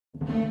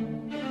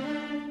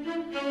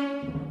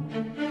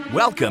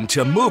Welcome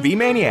to Movie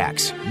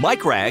Maniacs.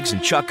 Mike Rags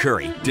and Chuck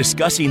Curry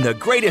discussing the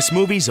greatest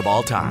movies of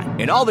all time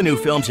and all the new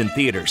films in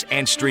theaters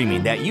and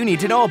streaming that you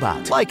need to know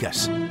about. Like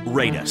us,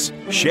 rate us,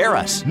 share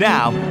us.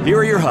 Now, here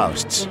are your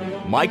hosts,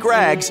 Mike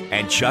Rags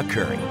and Chuck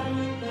Curry.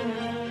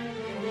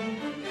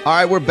 All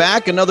right, we're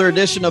back. Another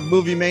edition of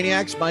Movie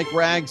Maniacs. Mike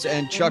Rags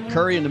and Chuck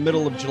Curry in the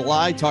middle of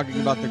July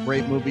talking about the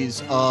great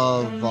movies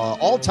of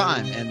all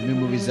time and the new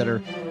movies that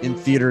are in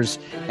theaters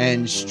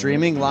and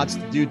streaming. Lots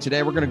to do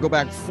today. We're going to go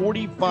back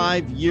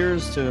 45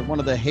 years to one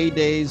of the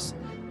heydays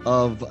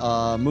of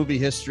movie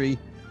history,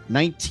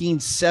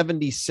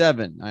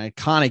 1977, an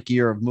iconic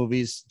year of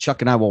movies.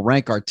 Chuck and I will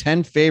rank our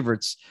 10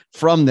 favorites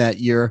from that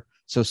year.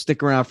 So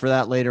stick around for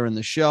that later in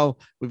the show.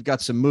 We've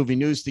got some movie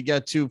news to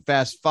get to,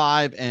 Fast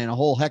Five, and a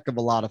whole heck of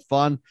a lot of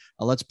fun.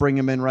 Let's bring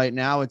him in right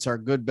now. It's our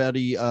good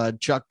buddy,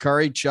 Chuck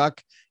Curry.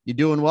 Chuck, you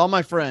doing well,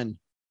 my friend?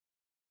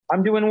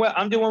 I'm doing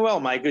well,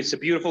 Mike. It's a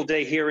beautiful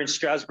day here in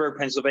Strasburg,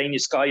 Pennsylvania.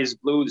 Sky is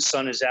blue. The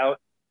sun is out.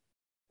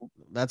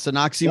 That's an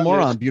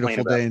oxymoron.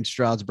 Beautiful day in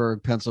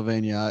Strasburg,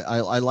 Pennsylvania.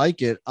 I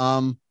like it.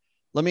 Let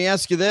me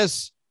ask you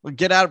this. We'll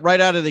get right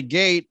out of the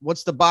gate.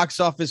 What's the box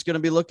office going to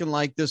be looking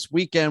like this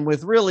weekend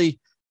with really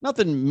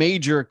nothing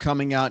major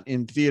coming out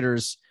in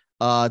theaters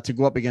to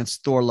go up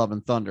against Thor: Love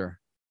and Thunder?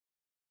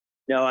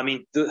 No, I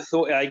mean,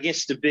 I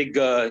guess the big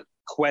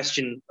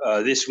question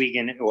this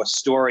weekend or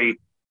story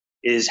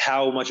is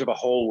how much of a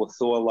hole will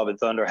Thor: Love and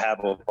Thunder have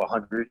of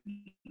 $149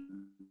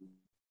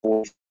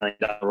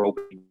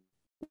 opening?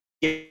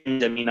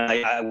 I mean,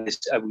 I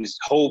was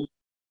hope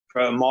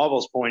from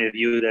Marvel's point of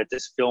view that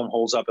this film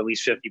holds up at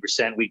least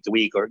 50% week to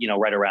week, or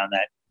right around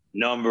that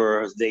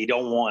number. They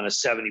don't want a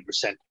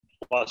 70%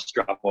 plus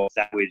drop off.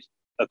 That would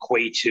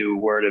equate to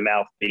word of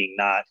mouth being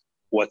not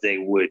what they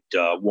would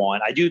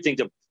want. I do think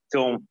the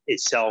film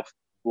itself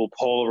will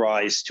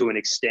polarize to an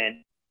extent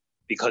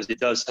because it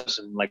does have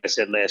some, like I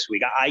said last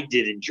week, I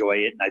did enjoy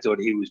it, and I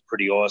thought he was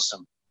pretty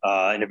awesome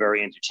in a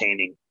very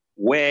entertaining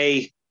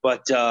way.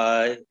 But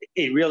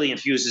it really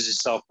infuses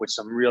itself with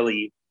some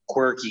really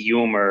quirky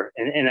humor,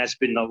 and that's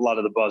been a lot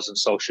of the buzz on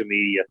social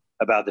media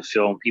about the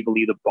film. People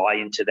either buy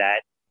into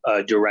that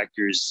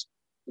director's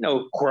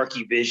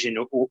quirky vision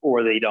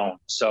or they don't.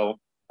 So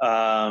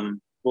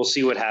we'll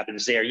see what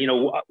happens there.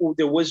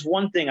 There was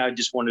one thing I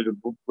just wanted to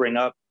bring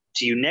up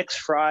to you. Next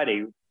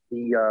Friday,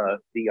 the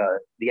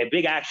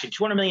big action,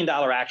 $200 million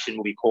action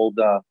movie called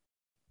The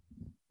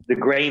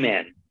Gray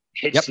Man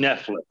hits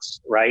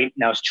Netflix, right?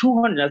 Now it's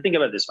 200. Now think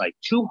about this, Mike.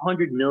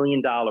 $200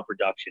 million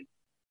production.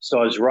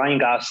 Stars Ryan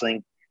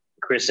Gosling,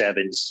 Chris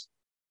Evans.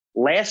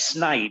 Last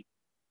night,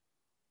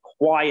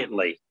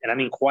 quietly, and I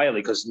mean quietly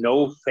because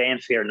no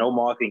fanfare, no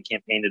marketing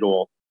campaign at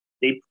all,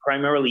 they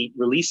primarily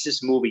released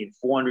this movie in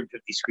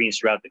 450 screens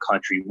throughout the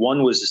country.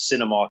 One was the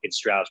Cinemark in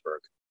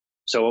Strasbourg.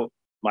 So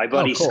my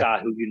buddy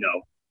Scott, who you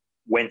know,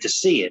 went to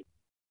see it.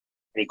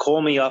 And he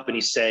called me up and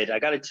he said, I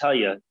got to tell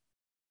you,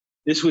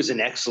 this was an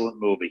excellent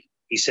movie.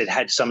 He said,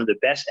 had some of the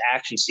best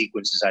action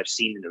sequences I've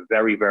seen in a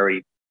very,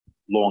 very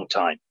long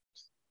time.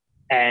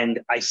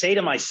 And I say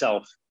to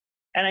myself,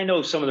 and I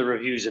know some of the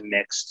reviews are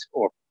mixed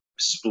or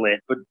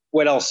split, but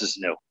what else is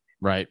new?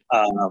 Right.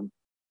 $200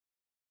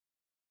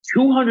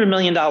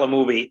 million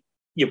movie,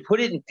 you put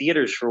it in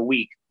theaters for a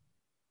week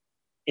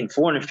in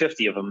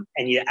 450 of them,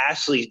 and you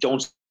actually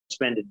don't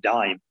spend a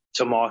dime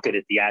to market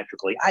it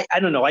theatrically. I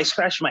don't know. I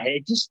scratch my head.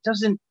 It just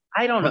doesn't,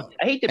 I don't know.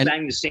 I hate to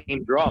bang the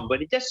same drum,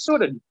 but it just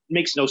sort of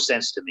makes no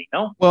sense to me,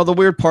 no? Well, the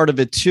weird part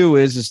of it, too,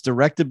 is it's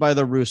directed by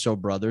the Russo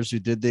brothers who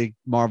did the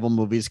Marvel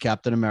movies,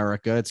 Captain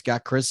America. It's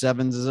got Chris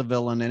Evans as a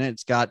villain in it.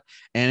 It's got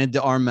Ana de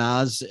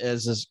Armas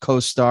as a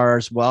co-star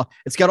as well.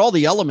 It's got all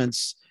the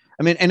elements.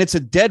 I mean, and it's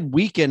a dead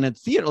weekend at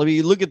theater. I mean,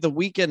 you look at the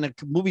weekend of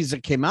movies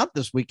that came out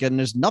this weekend,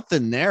 there's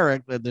nothing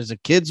there. There's a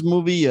kids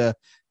movie,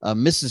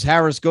 Mrs.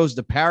 Harris Goes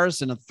to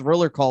Paris, and a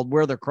thriller called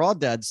Where the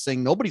Crawdads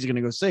Sing. Nobody's going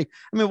to go see.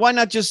 I mean, why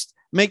not just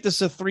make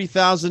this a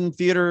 3,000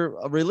 theater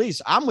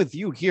release? I'm with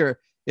you here.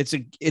 It's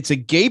a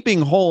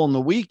gaping hole in the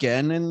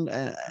weekend,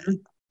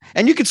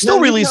 and you could still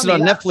release it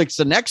on Netflix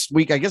the next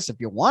week, I guess, if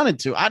you wanted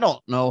to. I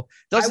don't know.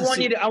 I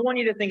want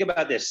you to think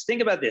about this.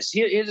 Think about this.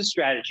 Here's a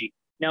strategy.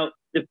 Now,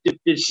 the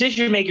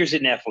decision makers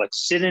at Netflix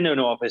sit in an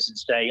office and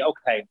say,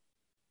 okay,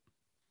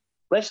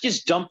 let's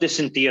just dump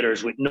this in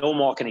theaters with no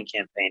marketing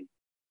campaign,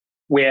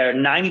 where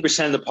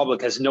 90% of the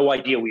public has no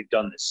idea we've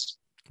done this.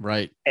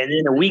 Right. And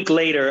then a week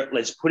later,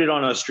 let's put it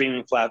on a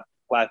streaming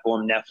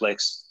platform,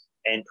 Netflix,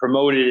 and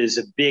promote it as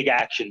a big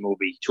action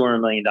movie, $200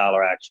 million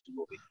action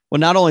movie. Well,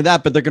 not only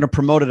that, but they're going to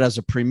promote it as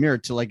a premiere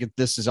to, like, if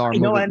this is our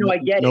movie. I know, I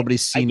get it.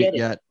 Nobody's seen it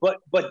yet. But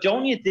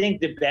don't you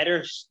think the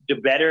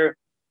better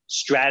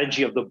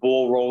strategy of the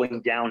ball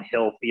rolling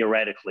downhill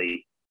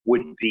theoretically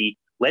would be,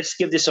 let's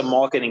give this a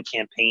marketing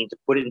campaign to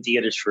put it in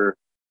theaters for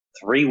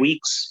 3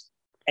 weeks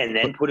and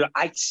then put it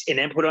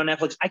on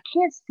Netflix. I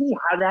can't see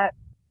how that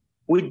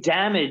would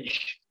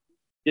damage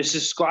the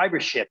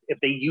subscribership if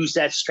they use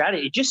that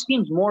strategy. It just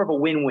seems more of a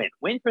win-win.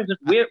 Win for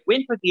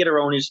theater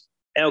owners,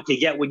 and okay,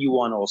 get what you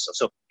want also.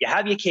 So you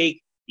have your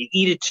cake, You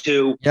eat it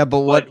too. Yeah, but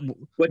what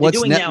they're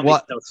doing now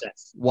makes no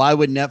sense. Why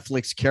would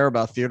Netflix care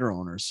about theater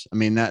owners? I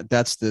mean,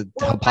 that's the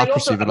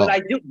hypocrisy of it all.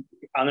 But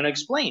I'm going to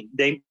explain.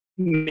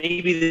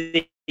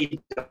 Maybe they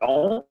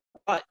don't,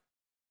 but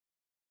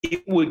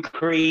it would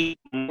create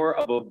more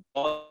of a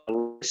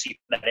buzz for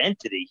that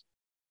entity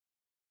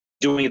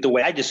doing it the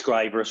way I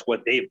describe versus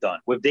what they've done.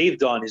 What they've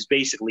done is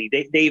basically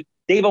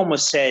they've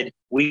almost said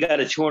we got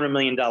a $200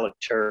 million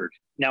turd.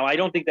 Now I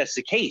don't think that's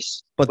the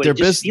case, but their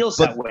business feels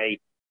that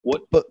way.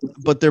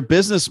 But their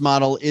business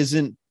model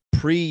isn't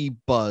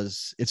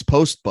pre-buzz; it's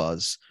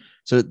post-buzz.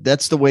 So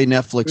that's the way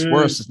Netflix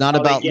works. It's not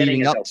about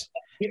leading up.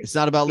 It's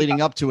not about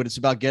leading up to it. It's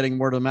about getting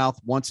word of mouth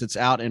once it's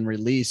out and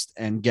released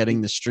and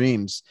getting the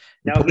streams.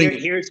 Now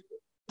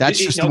that's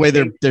just the way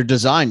their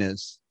design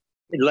is.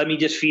 Let me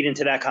just feed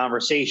into that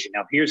conversation.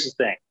 Now, here's the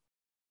thing.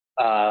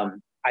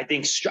 I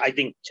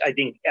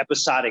think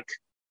episodic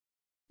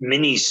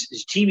minis,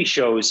 TV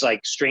shows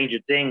like Stranger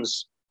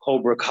Things,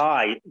 Cobra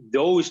Kai,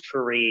 those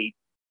create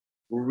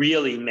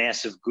really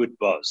massive good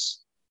buzz.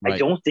 Right. I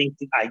don't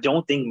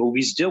think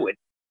movies do it.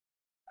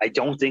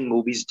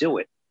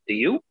 Do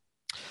you?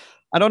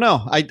 I don't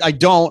know. I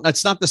don't.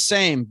 That's not the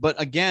same. But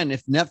again,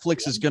 if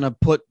Netflix is going to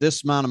put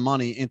this amount of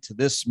money into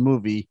this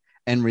movie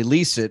and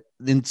release it,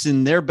 it's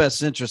in their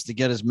best interest to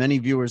get as many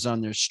viewers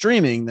on their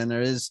streaming than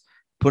there is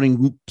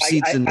putting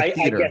seats in the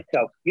theater. I guess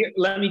so. Here,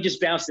 let me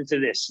just bounce into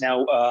this.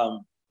 Now,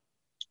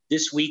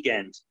 this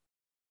weekend,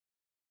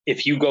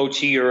 if you go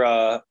to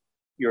your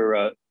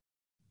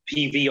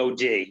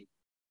PVOD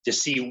to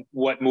see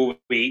what movie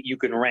you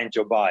can rent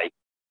or buy,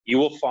 you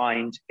will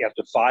find,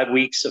 after 5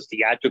 weeks of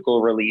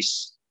theatrical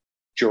release,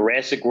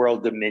 Jurassic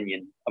World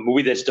Dominion, a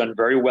movie that's done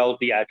very well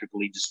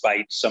theatrically,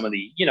 despite some of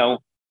the,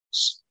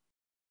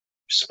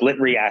 split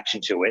reaction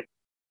to it.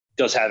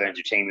 Does have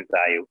entertainment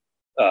value.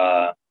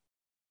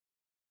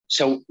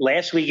 So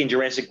last week in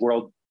Jurassic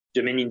World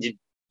Dominion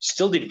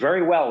still did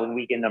very well in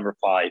weekend number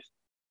 5.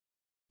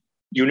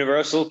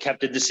 Universal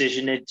kept a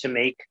decision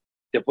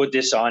to put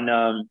this on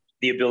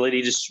the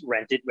ability to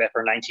rent it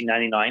for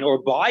 $19.99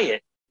 or buy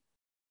it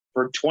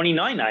for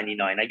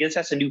 $29.99. I guess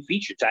that's a new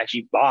feature, to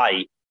actually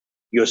buy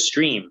your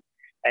stream.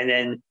 And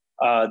then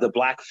The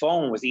Black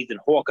Phone with Ethan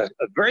Hawke, a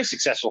very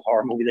successful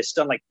horror movie that's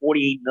done like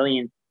 $48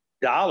 million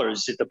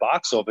at the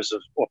box office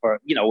for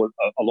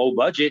a low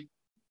budget.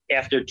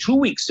 After 2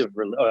 weeks of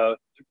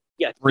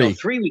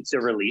 3 weeks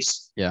of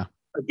release. Yeah.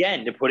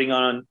 Again, they're putting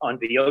on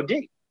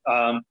VOD.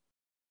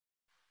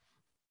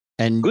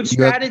 And good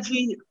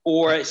strategy,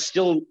 or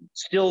still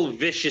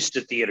vicious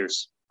to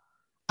theaters?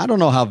 I don't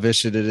know how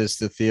vicious it is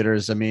to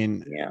theaters. I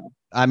mean,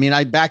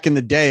 back in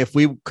the day, if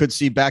we could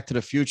see Back to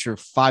the Future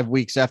 5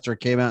 weeks after it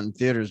came out in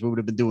theaters, we would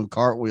have been doing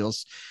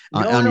cartwheels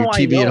on your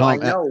TV at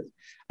home.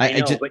 I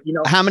know, but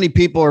how many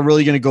people are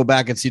really going to go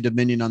back and see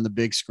Dominion on the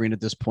big screen at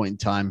this point in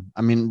time?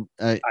 I mean,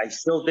 I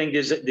still think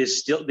there's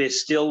still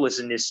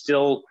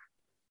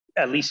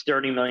at least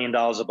 $30 million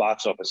of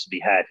box office to be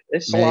had.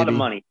 It's a lot of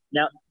money.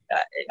 Now,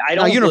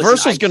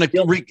 Universal's going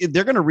to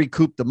they're going to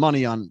recoup the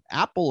money on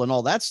Apple and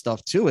all that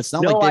stuff too. It's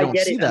not like they don't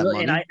see that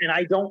money.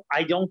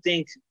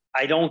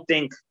 I don't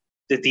think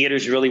the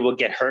theaters really will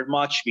get hurt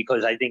much,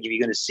 because I think if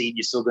you're going to see it,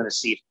 you're still going to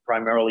see it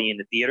primarily in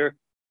the theater.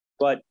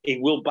 But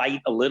it will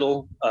bite a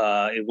little.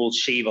 It will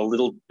shave a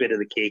little bit of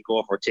the cake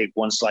off, or take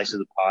one slice of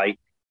the pie.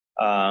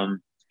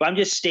 But I'm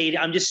just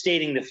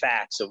stating the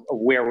facts of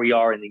where we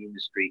are in the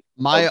industry,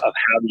 of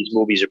how these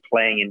movies are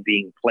playing and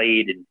being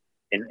played,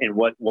 and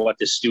what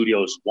the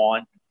studios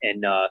want,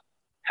 and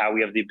how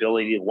we have the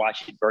ability to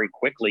watch it very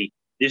quickly.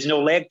 There's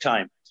no lag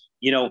time.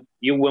 When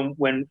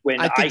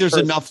I think there's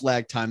enough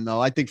lag time,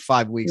 though. I think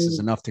 5 weeks is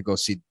enough to go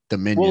see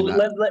Dominion.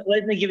 Well,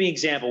 let me give you an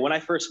example. When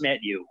I first met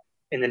you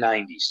in the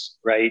 90s,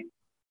 right?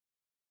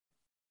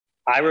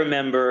 I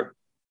remember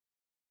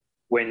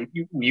when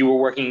you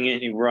were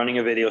running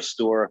a video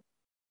store.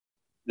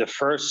 The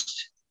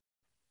first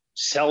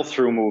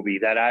sell-through movie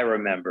that I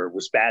remember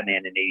was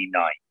Batman in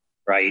 '89,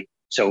 right?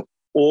 So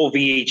all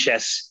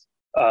VHS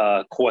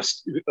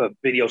cost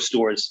video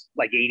stores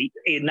like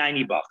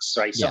 $90,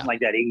 right? Something like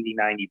that,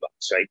 $80-$90,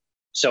 right?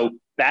 So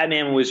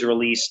Batman was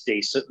released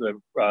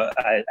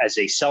as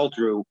a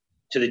sell-through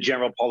to the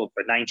general public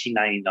for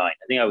 $19.99. I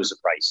think that was the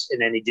price.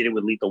 And then they did it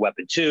with Lethal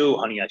Weapon 2,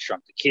 Honey, I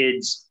Shrunk the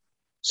Kids.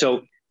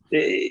 So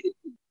they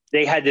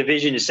had the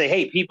vision to say,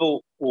 hey,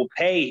 people will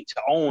pay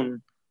to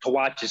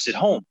watch this at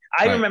home.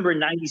 I remember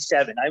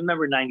 97. I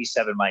remember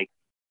 97, Mike,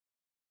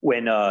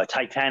 when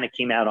Titanic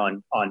came out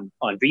on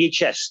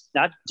VHS,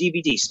 not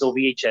DVD, still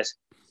VHS.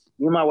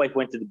 Me and my wife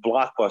went to the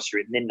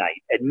Blockbuster at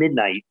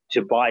midnight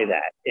to buy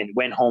that, and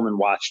went home and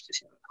watched it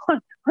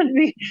on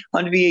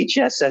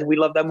VHS. And we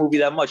loved that movie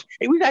that much.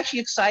 It was actually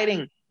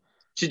exciting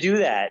to do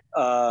that.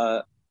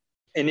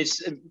 And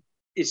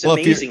it's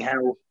amazing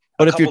how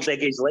a couple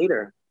decades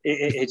later,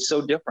 it's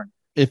so different.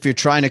 If you're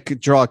trying to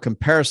draw a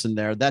comparison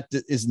there, that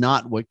is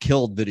not what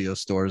killed video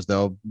stores,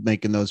 though,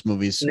 making those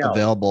movies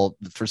available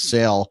for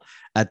sale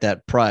at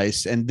that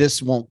price. And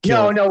this won't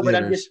kill. No, but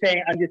I'm just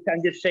saying,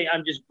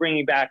 I'm just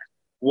bringing back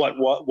what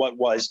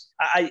was.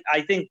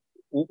 I think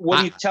What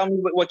do you tell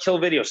me? What kill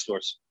video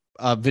stores?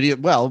 Video.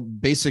 Well,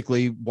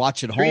 basically,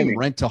 watch at Streaming. home,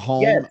 rent to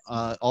home, Yes.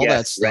 all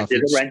that stuff.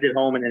 Rented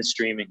home and then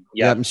streaming.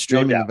 Yeah, I'm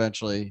streaming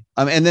eventually.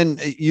 And then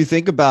you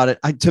think about it.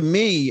 To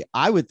me,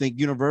 I would think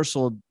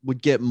Universal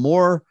would get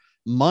more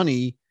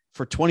money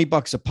for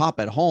 $20 a pop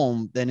at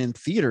home than in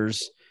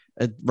theaters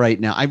right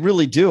now. I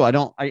really do.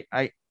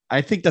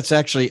 I think that's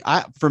actually,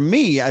 for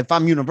me, if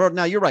I'm Universal,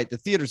 now you're right, the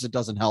theaters, it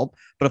doesn't help,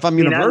 but if I'm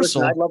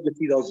Universal, I'd love to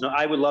see those.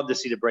 I would love to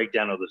see the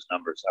breakdown of those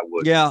numbers. I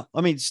would. Yeah.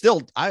 I mean,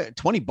 still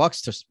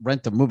 $20 to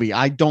rent a movie.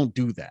 I don't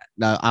do that.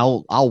 Now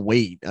I'll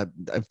wait.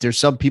 If there's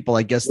some people,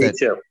 I guess,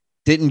 that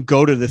didn't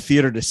go to the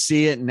theater to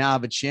see it and now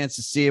have a chance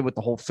to see it with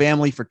the whole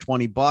family for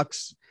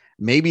 $20.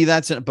 Maybe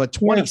that's it. But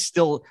 20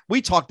 still,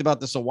 we talked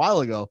about this a while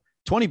ago.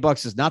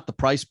 $20 is not the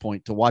price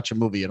point to watch a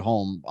movie at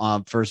home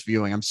first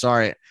viewing. I'm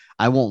sorry,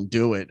 I won't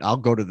do it. I'll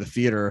go to the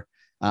theater,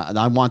 and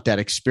I want that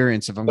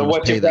experience if I'm going to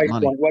pay that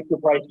money. What's the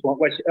price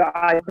point?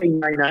 I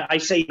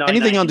say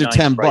anything under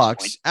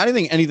 $10.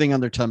 Anything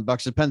under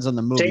 $10 depends on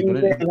the movie.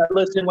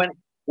 Listen,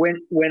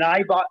 when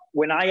I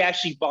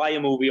actually buy a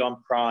movie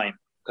on Prime,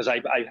 because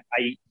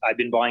I've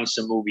been buying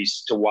some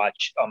movies to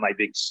watch on my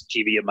big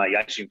TV at my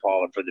action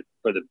parlor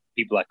for the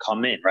people that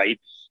come in, right?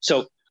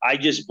 So I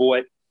just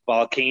bought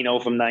Volcano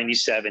from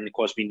 '97. It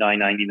cost me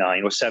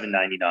 $9.99 or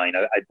 $7.99.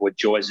 I bought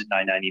Jaws at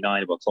 $9.99.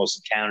 I bought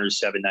Close Encounters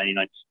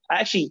 $7.99. I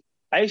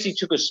actually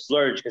took a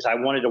splurge because I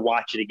wanted to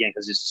watch it again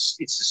because it's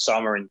the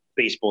summer and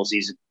baseball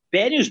season.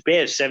 Bad News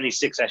Bears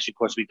 76 actually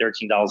cost me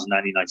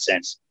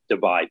 $13.99 to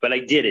buy, but I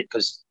did it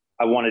because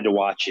I wanted to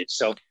watch it.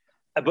 So,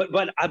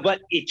 but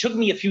it took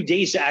me a few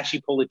days to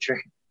actually pull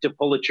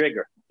the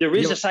trigger. There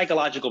is a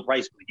psychological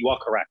price point. You are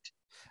correct.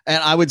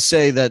 And I would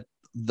say that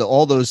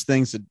all those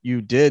things that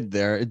you did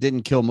there, it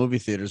didn't kill movie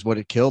theaters. What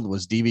it killed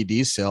was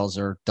DVD sales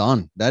are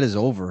done. That is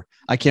over.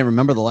 I can't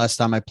remember the last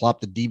time I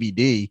plopped a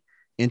DVD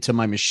into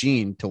my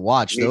machine to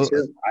watch. Those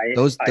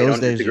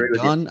days are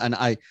done.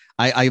 And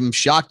I'm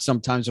shocked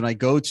sometimes when I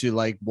go to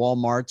like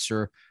Walmarts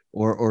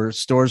or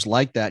stores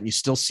like that, and you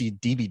still see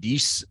DVD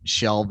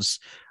shelves.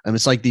 And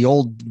it's like the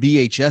old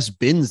VHS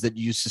bins that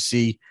you used to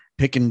see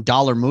picking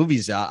dollar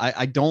movies out.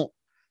 I don't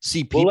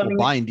see people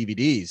buying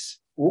DVDs.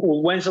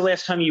 When's the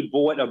last time you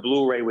bought a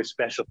Blu-ray with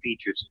special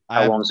features?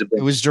 How long has it been?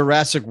 It was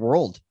Jurassic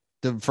World,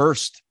 the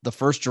first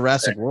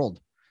Jurassic World.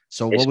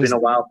 So it's been a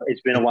while.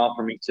 It's been a while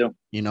for me too.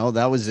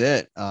 That was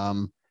it.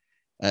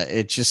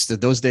 It's just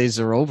that those days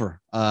are over,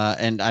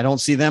 and I don't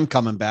see them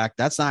coming back.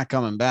 That's not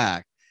coming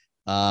back.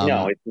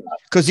 No, it's not.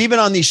 Because even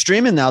on these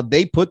streaming now,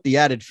 they put the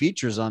added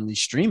features on these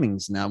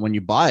streamings now. When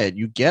you buy it,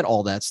 you get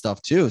all that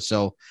stuff too.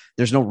 So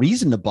there's no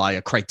reason to buy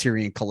a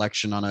Criterion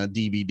collection on a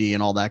DVD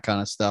and all that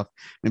kind of stuff.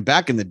 I mean,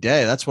 back in the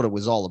day, that's what it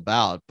was all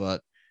about.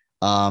 But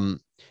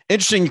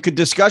interesting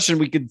discussion.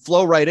 We could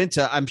flow right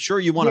into. I'm sure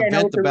you want to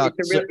vent about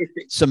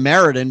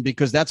Samaritan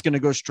because that's going to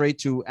go straight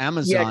to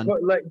Amazon.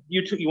 Yeah,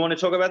 you want to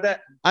talk about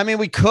that? I mean,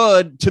 we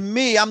could. To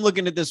me, I'm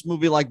looking at this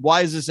movie like,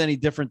 why is this any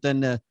different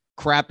than the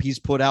crap he's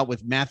put out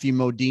with Matthew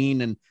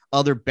Modine and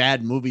other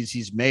bad movies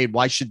he's made?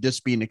 Why should this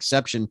be an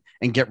exception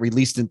and get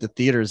released into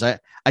theaters? I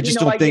just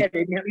don't think.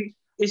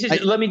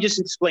 Let me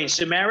just explain.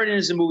 Samaritan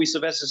is a movie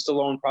Sylvester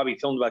Stallone probably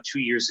filmed about 2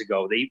 years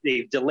ago.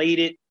 They've delayed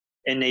it,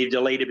 and they've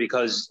delayed it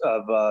because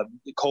of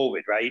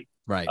COVID, right?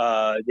 Right.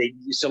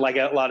 So like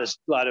a lot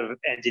of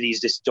entities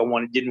just didn't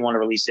want to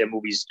release their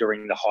movies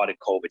during the heart of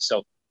COVID.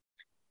 So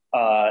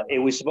it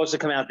was supposed to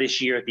come out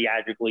this year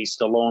theatrically.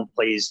 Stallone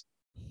plays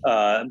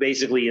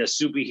basically a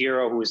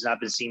superhero who has not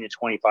been seen in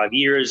 25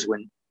 years.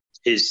 When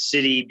his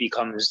city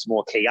becomes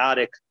more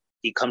chaotic,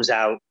 he comes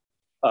out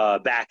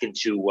back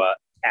into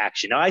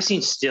action. Now, I've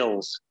seen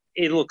stills.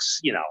 It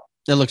looks,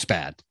 it looks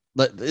bad.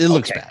 It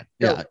looks bad.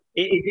 Yeah. So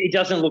it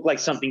doesn't look like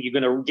something you're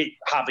going to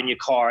hop in your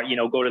car,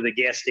 go to the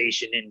gas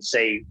station and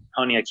say,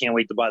 honey, I can't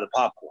wait to buy the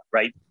popcorn.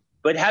 Right.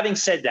 But having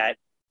said that,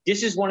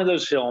 this is one of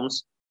those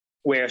films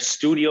where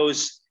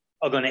studios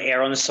are going to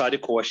err on the side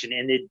of caution,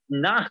 and they're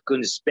not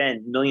going to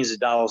spend millions of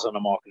dollars on a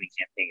marketing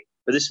campaign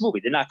for this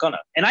movie. They're not going to.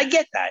 And I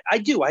get that. I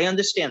do. I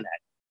understand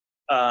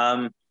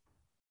that.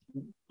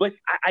 But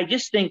I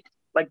just think,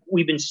 like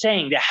we've been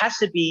saying, there has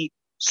to be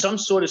some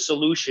sort of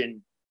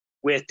solution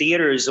where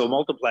theaters or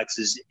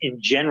multiplexes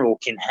in general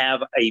can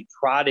have a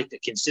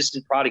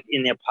consistent product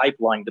in their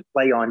pipeline to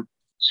play on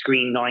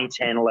screen 9,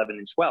 10, 11,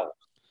 and 12,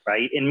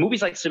 right? And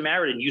movies like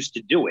Samaritan used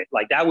to do it.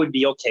 Like that would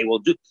be okay. We'll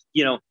do,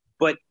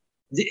 but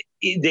the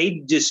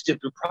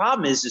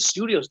problem is the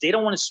studios, they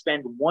don't want to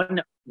spend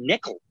one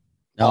nickel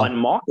on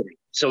marketing.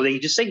 So they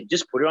just say,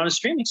 just put it on a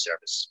streaming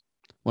service.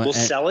 We'll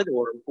sell it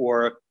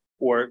or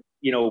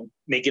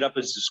make it up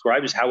as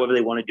subscribers, however they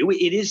want to do it.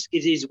 It is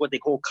what they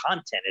call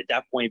content. At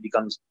that point, it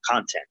becomes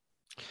content.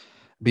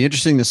 Be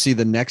interesting to see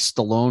the next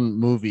Stallone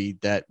movie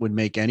that would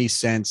make any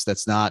sense.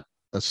 That's not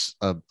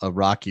a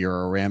Rocky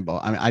or a Rambo.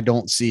 I mean, I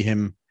don't see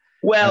him.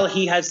 Well,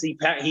 he has the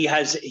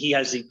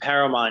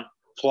Paramount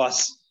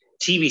Plus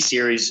TV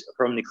series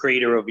from the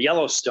creator of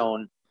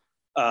Yellowstone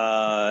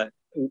coming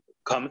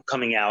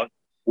out,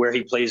 where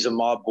he plays a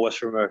mob boss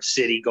from a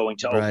city going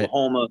to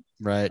Oklahoma.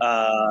 Right.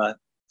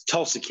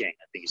 Tulsa King,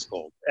 I think he's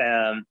called.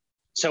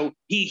 So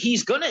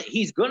he's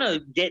gonna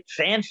get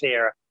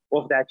fanfare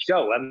off that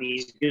show. I mean,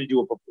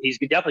 he's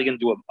definitely gonna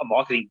do a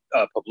marketing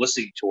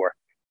publicity tour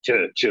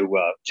to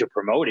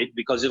promote it,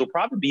 because it'll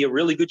probably be a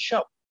really good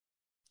show.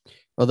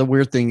 Well, the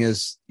weird thing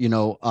is,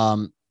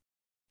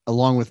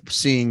 along with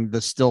seeing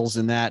the stills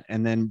in that,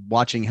 and then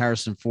watching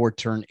Harrison Ford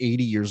turn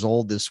 80 years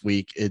old this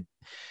week,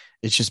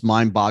 it's just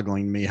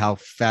mind-boggling to me how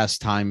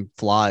fast time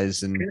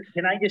flies. And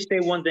can I just say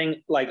one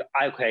thing? Like,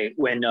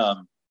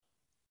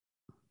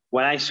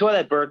 when I saw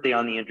that birthday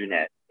on the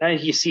internet,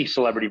 and you see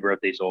celebrity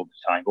birthdays all the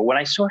time, but when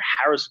I saw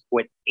Harrison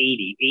Ford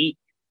 88,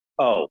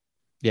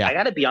 yeah, I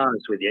got to be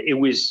honest with you,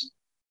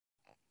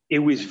 it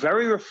was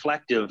very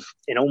reflective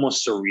and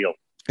almost surreal.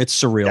 It's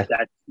surreal.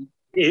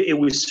 It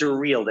was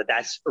surreal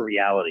that's a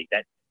reality.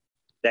 That,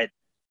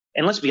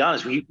 and let's be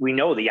honest, we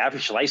know the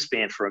average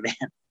lifespan for a man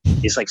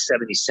is like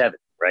 77,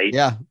 right?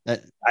 Yeah.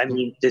 I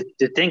mean,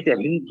 to think that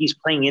he's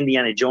playing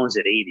Indiana Jones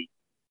at 80.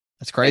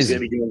 That's crazy.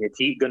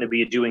 He's going to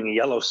be doing a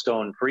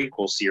Yellowstone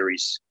prequel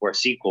series or a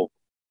sequel.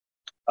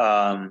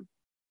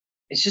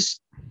 It's just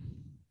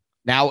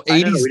now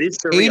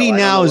 80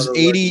 now is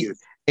 80.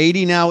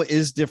 80 now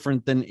is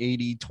different than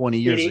 80 20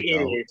 years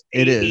ago.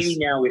 It is. 80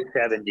 now is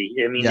 70.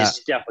 I mean, it's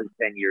definitely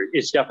 10 years.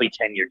 It's definitely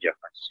 10-year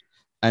difference.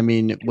 I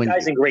mean, the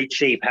guy's in great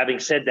shape. Having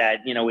said that,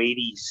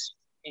 80s,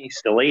 he's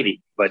still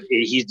 80, but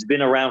he's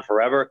been around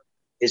forever.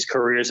 His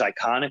career is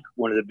iconic.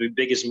 One of the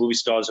biggest movie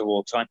stars of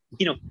all time.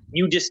 You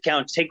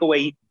take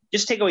away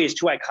his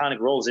two iconic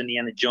roles,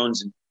 Indiana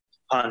Jones and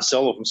Han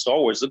Solo from Star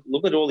Wars.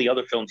 Look at all the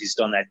other films he's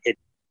done that hit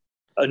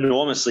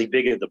enormously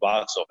big at the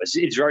box office.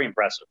 It's very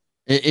impressive.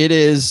 It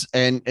is.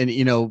 And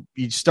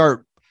you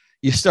start,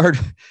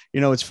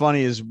 it's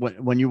funny is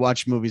when you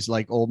watch movies,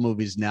 like old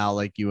movies now,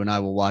 like you and I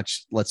will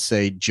watch, let's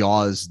say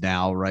Jaws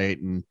now. Right.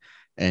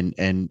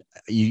 And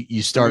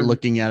you start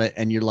looking at it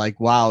and you're like,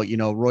 wow,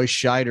 Roy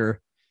Scheider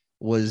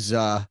was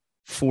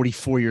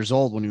 44 years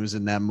old when he was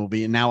in that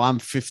movie. And now I'm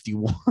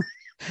 51.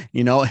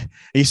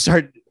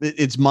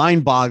 It's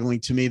mind boggling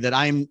to me that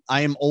I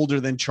am older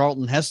than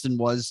Charlton Heston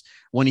was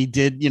when he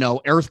did,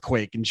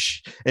 Earthquake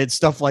and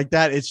stuff like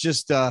that. It's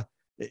just,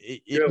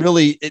 you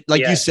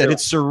said,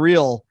 it's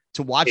surreal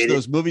to watch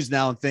those movies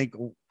now and think,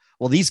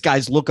 well, these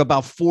guys look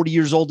about 40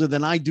 years older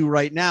than I do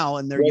right now.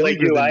 And they're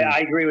younger than me. I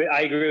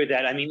agree with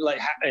that. I mean,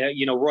 like,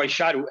 Roy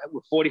Scheider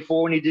was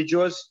 44 when he did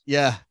Jaws.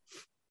 Yeah.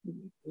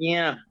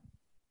 Yeah.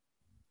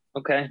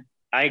 Okay.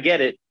 I get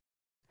it.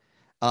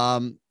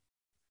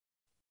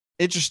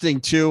 Interesting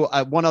too.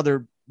 One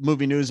other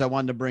movie news I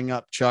wanted to bring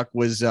up, Chuck,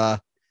 was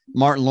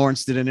Martin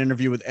Lawrence did an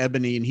interview with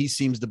Ebony, and he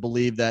seems to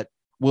believe that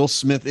Will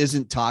Smith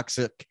isn't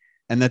toxic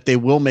and that they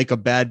will make a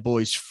Bad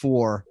Boys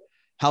 4.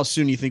 How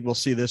soon do you think we'll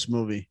see this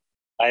movie?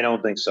 I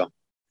don't think so.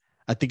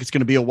 I think it's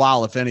going to be a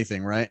while, if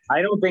anything, right?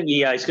 I don't think,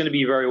 it's going to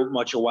be very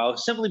much a while,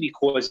 simply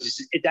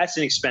because that's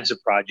an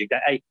expensive project.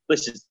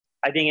 Listen,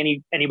 I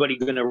think anybody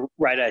going to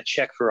write a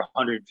check for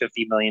 $150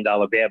 million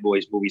Bad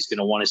Boys movie is going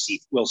to want to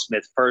see Will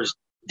Smith first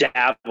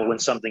dabble in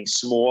something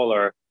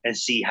smaller and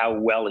see how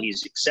well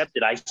he's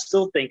accepted. I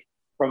still think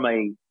from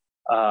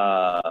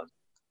a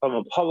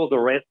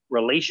public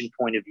relation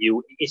point of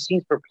view, it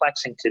seems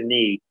perplexing to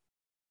me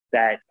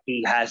that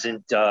he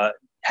hasn't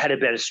had a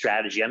better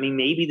strategy. I mean,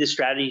 maybe the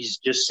strategy is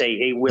just say,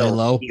 hey,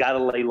 Will, you got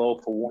to lay low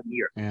for 1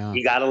 year. Yeah.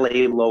 You got to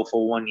lay low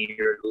for 1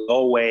 year. Go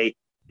away.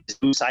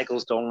 News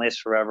cycles don't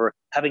last forever.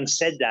 Having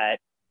said that,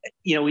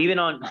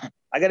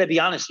 I got to be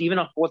honest, even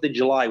on 4th of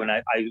July, when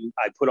I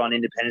put on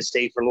Independence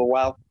Day for a little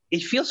while,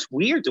 it feels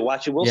weird to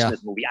watch a Will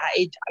Smith movie.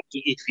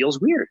 It feels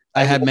weird.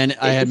 I had Men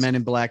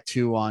in Black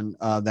 2 on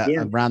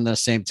around the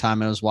same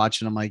time I was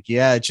watching. I'm like,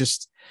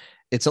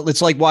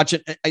 it's like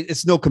watching.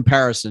 It's no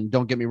comparison.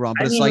 Don't get me wrong,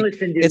 but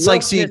it's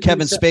like seeing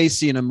Kevin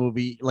Spacey in a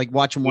movie, like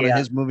watching one of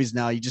his movies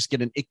now. You just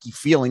get an icky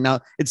feeling. Now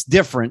it's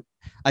different.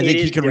 I think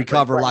he can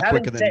recover a lot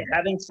quicker than.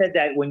 Having said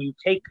that, when you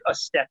take a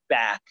step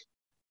back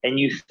and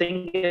you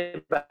think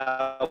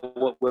about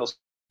what Will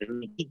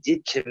Smith, he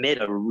did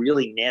commit a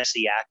really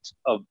nasty act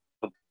of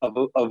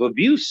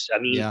abuse. I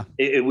mean,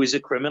 it was a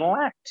criminal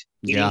act.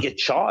 He didn't get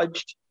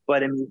charged,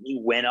 but I mean, he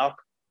went up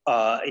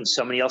in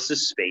somebody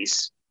else's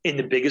space in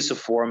the biggest of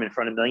forum in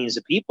front of millions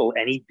of people,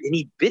 and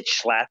he bitch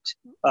slapped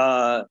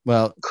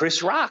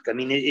Chris Rock. I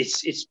mean,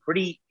 it's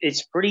pretty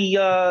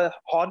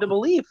hard to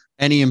believe.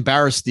 And he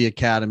embarrassed the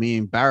Academy,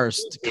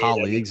 embarrassed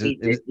colleagues, and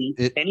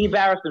he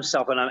embarrassed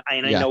himself. And I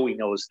know he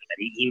knows that.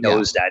 He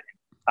knows that.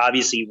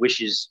 Obviously, he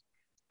wishes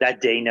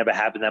that day never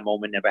happened. That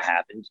moment never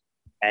happened.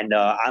 And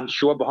I'm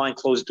sure behind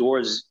closed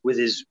doors with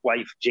his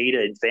wife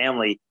Jada and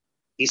family,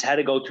 he's had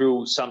to go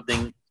through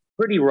something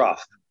pretty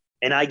rough.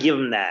 And I give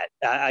him that.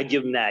 I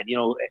give him that.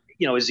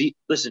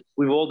 Listen,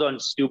 we've all done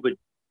stupid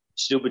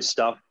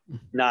stuff,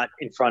 not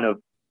in front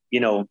of,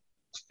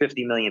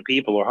 50 million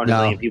people or 100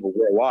 million people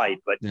worldwide.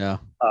 But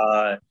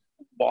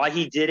why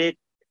he did it,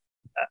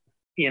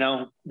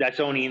 that's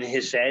only in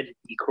his head.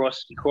 He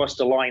crossed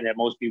the line that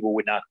most people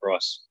would not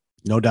cross.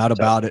 No doubt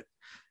about it.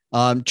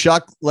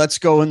 Chuck, let's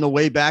go in the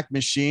Wayback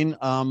Machine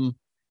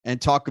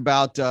and talk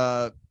about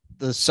the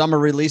the summer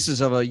releases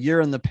of a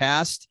year in the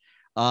past,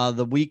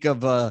 the week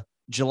of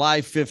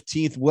July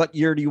 15th. What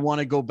year do you want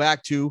to go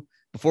back to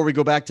before we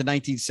go back to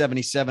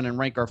 1977 and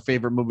rank our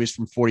favorite movies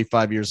from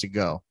 45 years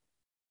ago?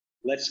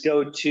 Let's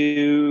go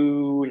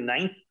to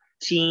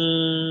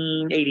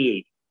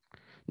 1988.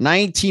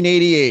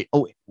 1988.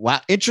 Oh, wow.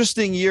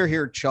 Interesting year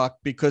here, Chuck,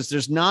 because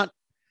there's not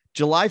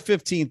July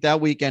 15th that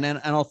weekend. And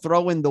I'll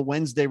throw in the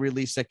Wednesday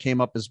release that came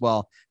up as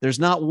well. There's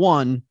not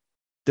one,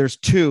 there's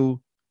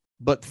two,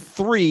 but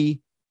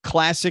three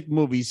classic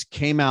movies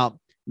came out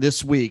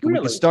this week.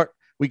 Really?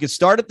 We could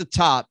start at the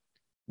top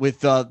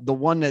with the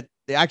one the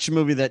action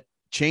movie that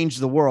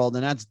changed the world.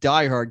 And that's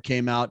Die Hard,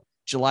 came out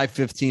July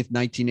 15th,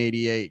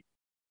 1988.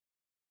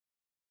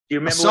 Do you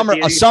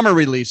remember a summer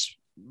release,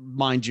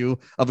 mind you,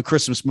 of a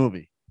Christmas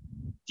movie.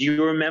 Do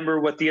you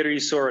remember what theater you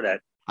saw it at?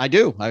 I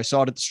do. I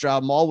saw it at the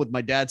Stroud Mall with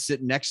my dad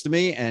sitting next to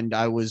me, and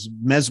I was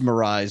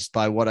mesmerized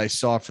by what I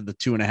saw for the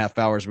 2.5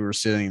 hours we were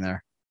sitting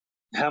there.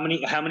 How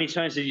many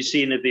times did you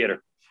see it in the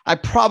theater? I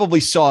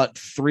probably saw it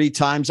 3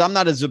 times. I'm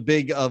not as a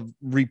big of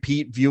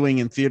repeat viewing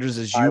in theaters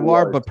as you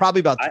are, but probably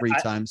about 3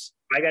 times.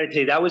 I got to tell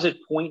you, that was a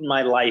point in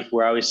my life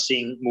where I was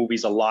seeing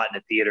movies a lot in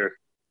the theater.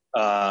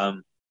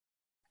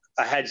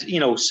 I had,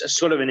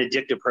 sort of an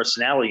addictive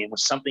personality, and when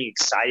something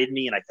excited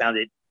me and I found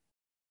it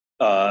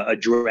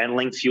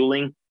adrenaline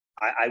fueling,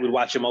 I would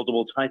watch it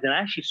multiple times. And I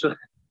actually saw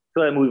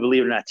that movie,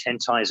 believe it or not, 10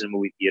 times in a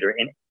movie theater.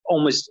 And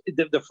almost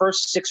the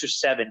first 6 or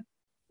 7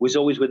 was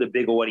always with a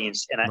big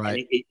audience. And,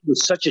 and it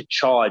was such a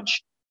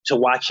charge to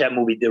watch that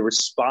movie, the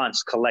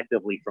response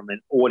collectively from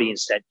an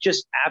audience that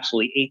just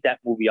absolutely ate that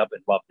movie up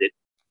and loved it.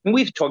 And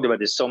we've talked about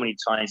this so many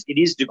times. It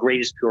is the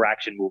greatest pure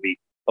action movie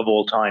of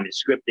all time in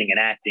scripting and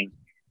acting,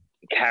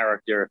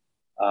 character,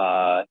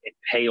 and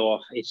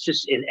payoff. It's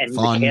just and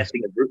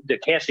the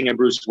casting of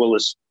Bruce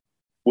Willis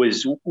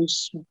was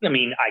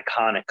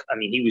iconic. I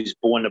mean, he was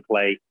born to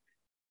play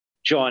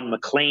John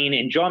McClane,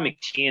 and John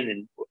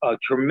McTiernan, a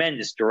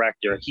tremendous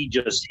director. He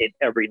just hit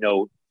every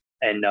note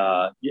and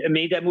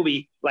made that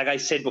movie. Like I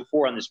said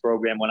before on this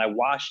program, when I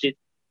watched it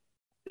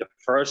the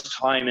first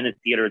time in a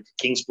theater at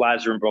King's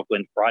Plaza in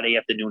Brooklyn, Friday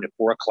afternoon at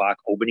 4:00,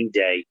 opening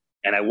day,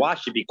 and I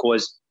watched it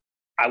because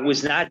I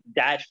was not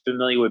that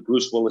familiar with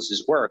Bruce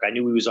Willis's work. I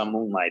knew he was on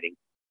Moonlighting,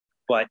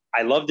 but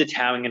I loved The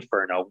Towering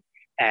Inferno,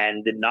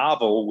 and the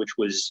novel, which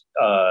was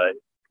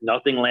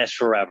Nothing Lasts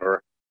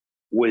Forever,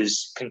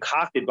 was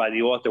concocted by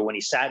the author when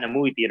he sat in a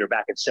movie theater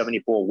back in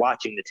 '74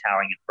 watching The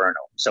Towering Inferno.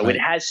 So It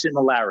has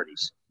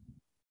similarities.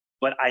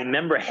 But I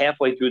remember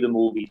halfway through the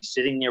movie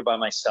sitting there by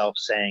myself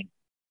saying,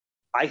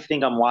 I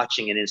think I'm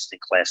watching an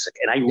instant classic.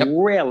 And I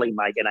rarely,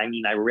 Mike, and I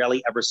mean I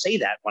rarely ever say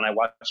that when I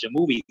watch a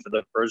movie for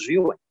the first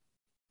viewing.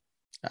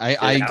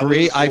 I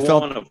agree. I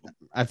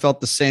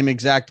felt the same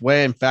exact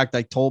way. In fact,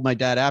 I told my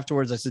dad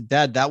afterwards, I said,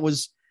 Dad, that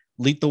was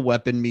Lethal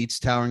Weapon meets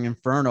Towering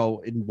Inferno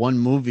in one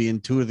movie,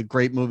 and 2 of the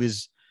great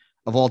movies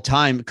of all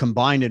time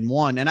combined in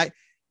one. And let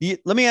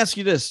me ask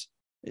you this.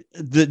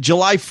 The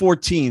July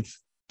 14th,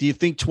 do you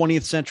think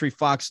 20th Century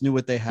Fox knew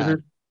what they had?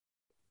 Mm-hmm.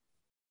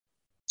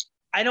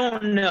 I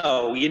don't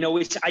know.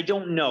 I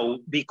don't know,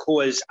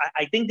 because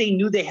I think they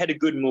knew they had a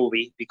good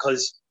movie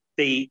because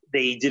they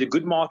did a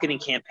good marketing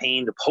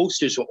campaign. The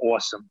posters were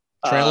awesome.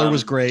 Trailer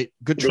was great.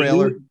 Good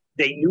trailer.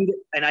 They knew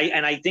that,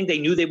 and I think they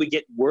knew they would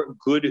get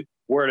good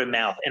word of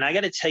mouth. And I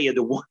got to tell you,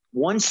 the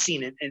one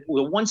scene in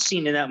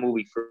that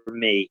movie for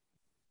me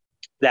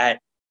that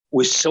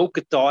was so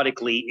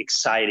cathartically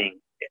exciting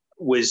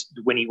was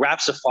when he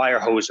wraps a fire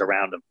hose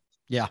around him.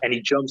 Yeah. And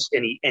he jumps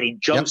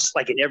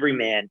like an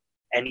everyman,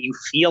 and you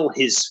feel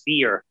his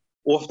fear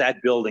off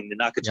that building, the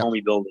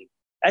Nakatomi building.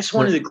 That's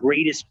one of the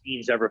greatest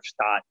scenes ever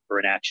shot for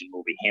an action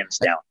movie, hands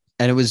down.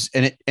 And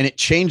it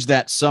changed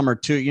that summer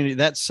too.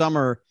 That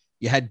summer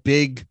you had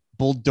big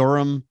Bull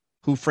Durham,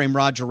 Who Framed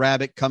Roger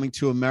Rabbit, Coming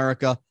to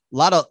America. A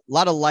lot of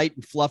light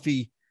and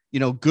fluffy,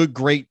 good,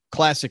 great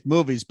classic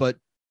movies, but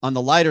on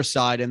the lighter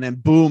side. And then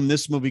boom,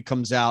 this movie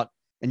comes out,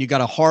 and you got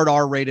a hard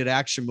R-rated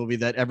action movie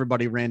that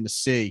everybody ran to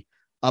see.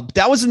 But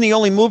that wasn't the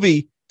only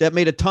movie that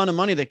made a ton of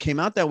money that came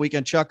out that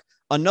weekend, Chuck.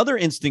 Another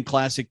instant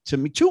classic to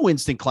me, 2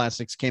 instant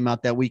classics came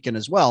out that weekend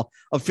as well.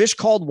 A Fish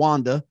Called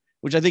Wanda,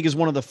 which I think is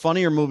one of the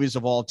funnier movies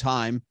of all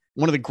time.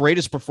 One of the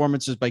greatest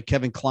performances by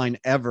Kevin Kline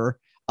ever.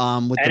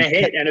 A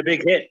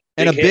big hit.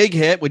 Big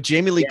hit with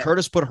Jamie Lee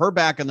Curtis, put her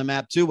back on the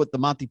map too with the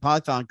Monty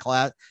Python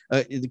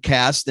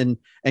cast. And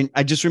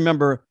I just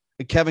remember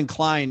Kevin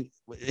Kline,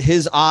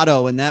 his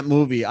Otto in that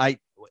movie. I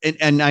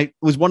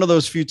was one of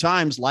those few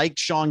times, like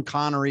Sean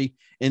Connery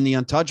in The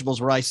Untouchables,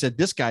 where I said,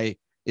 this guy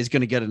is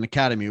going to get an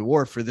Academy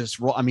Award for this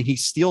role. I mean, he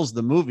steals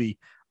the movie,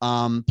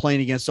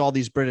 playing against all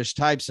these British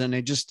types, and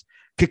they just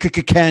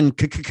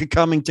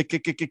coming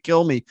to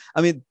kill me.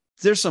 I mean,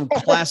 there's some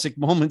classic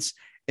moments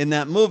in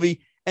that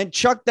movie. And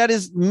Chuck, that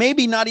is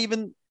maybe not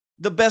even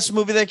the best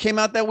movie that came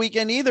out that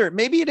weekend either.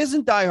 Maybe it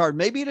isn't Die Hard.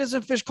 Maybe it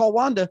isn't Fish Called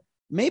Wanda.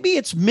 Maybe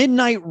it's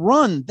Midnight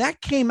Run.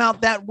 That came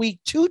out that week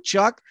too,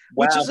 Chuck,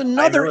 which is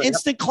another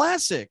instant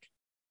classic.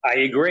 I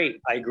agree.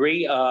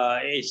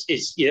 That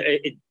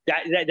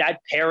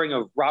pairing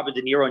of Robert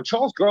De Niro and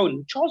Charles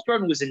Grodin. Charles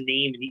Grodin was a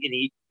name, and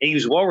he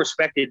was well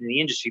respected in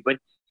the industry. But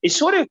it's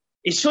sort of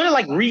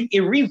like it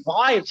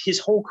revived his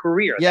whole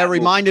career. Yeah, it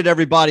reminded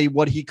everybody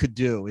what he could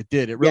do. It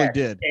did. It really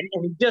did. And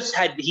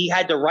he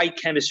had the right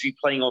chemistry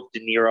playing off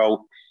De Niro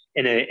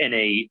in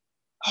a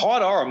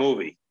hard horror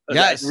movie.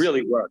 Yes, that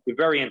really worked.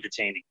 Very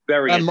entertaining.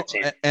 Very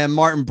entertaining. And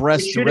Martin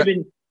Brest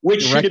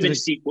which should have been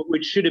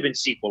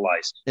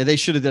sequelized. Yeah, they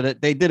should have did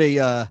it. They did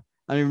I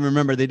don't even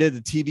remember. They did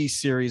the TV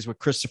series with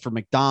Christopher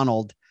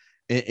McDonald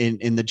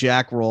in the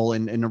Jack role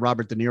and in the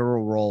Robert De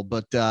Niro role,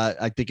 but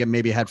I think it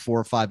maybe had 4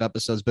 or 5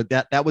 episodes. But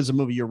that was a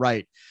movie. You're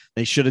right.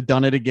 They should have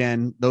done it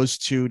again. Those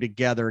two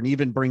together, and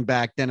even bring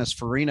back Dennis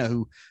Farina,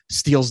 who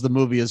steals the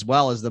movie as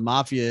well as the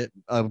mafia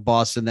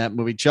boss in that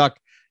movie. Chuck,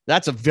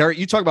 that's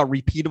you talk about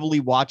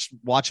repeatedly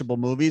watchable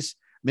movies.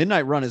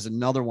 Midnight Run is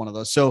another one of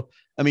those. So,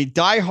 I mean,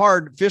 Die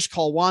Hard, Fish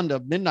Call Wanda,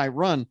 Midnight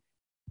Run.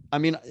 I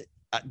mean,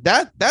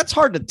 that's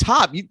hard to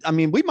top.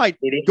 We might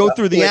go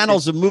through the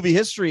annals of movie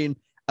history and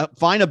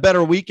find a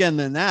better weekend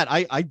than that.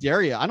 I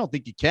dare you. I don't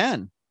think you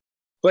can.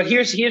 But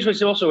here's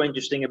what's also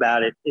interesting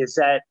about it is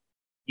that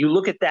you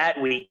look at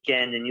that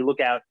weekend and you look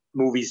at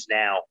movies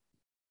now.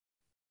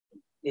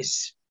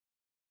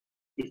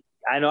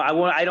 I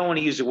don't want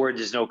to use the word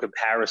 "there's no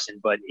comparison,"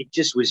 but it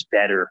just was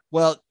better.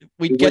 Well,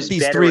 we would get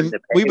these three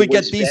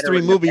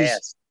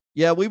movies.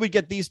 Yeah, we would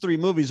get these 3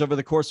 movies over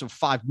the course of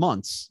 5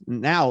 months.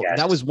 Now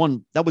that was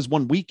one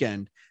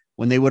weekend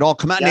when they would all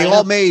come out, and they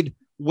all made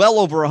well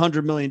over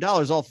 $100 million,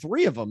 all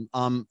 3 of them.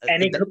 And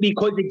it could be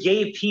because it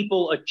gave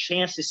people a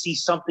chance to see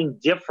something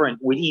different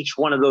with each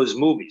one of those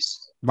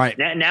movies. Right.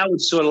 Now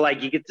it's sort of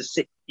like you get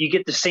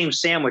the same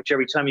sandwich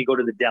every time you go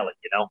to the deli,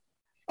 you know?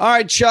 All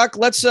right, Chuck,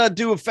 let's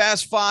do a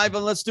fast 5,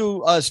 and let's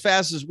do as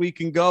fast as we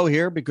can go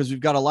here because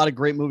we've got a lot of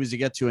great movies to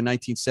get to in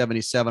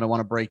 1977. I want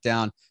to break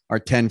down our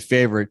 10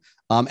 favorite.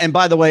 And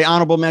by the way,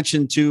 honorable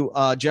mention to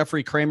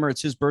Jeffrey Kramer.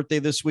 It's his birthday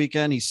this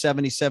weekend. He's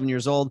 77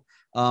 years old.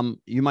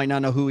 You might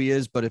not know who he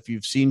is, but if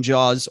you've seen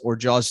Jaws or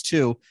Jaws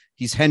 2,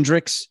 he's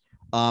Hendrix,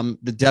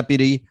 the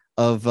deputy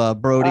of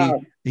Brody.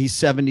 Wow. He's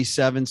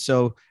 77,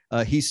 so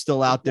he's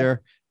still out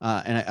there.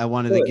 And I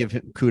wanted to give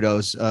him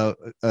kudos. A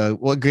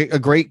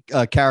great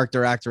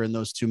character actor in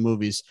those 2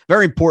 movies.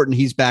 Very important.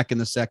 He's back in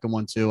the second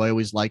one too. I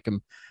always like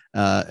him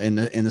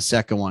in the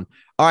second one.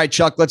 All right,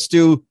 Chuck, let's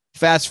do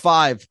fast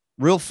 5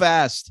 real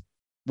fast.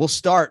 We'll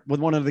start with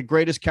one of the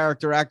greatest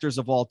character actors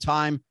of all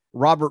time,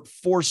 Robert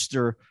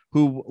Forster,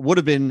 who would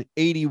have been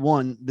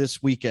 81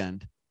 this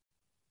weekend.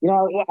 You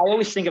know, I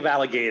always think of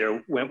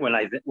Alligator when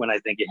I think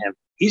of him.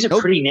 He's a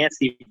pretty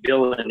nasty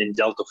villain in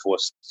Delta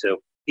Force too.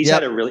 He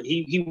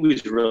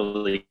was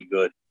really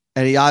good.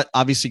 And he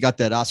obviously got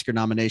that Oscar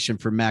nomination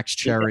for Max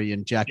Cherry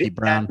and Jackie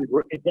Brown.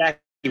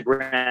 Jackie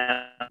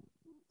Brown.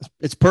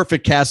 It's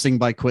perfect casting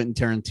by Quentin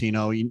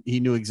Tarantino.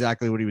 He knew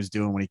exactly what he was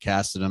doing when he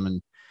casted him.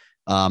 And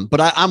but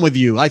I'm with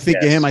you. I think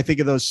of him. I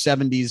think of those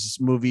 70s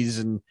movies,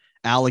 and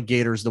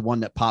Alligator's the one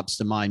that pops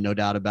to mind, no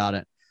doubt about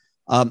it.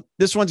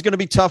 This one's going to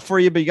be tough for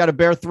you, but you got to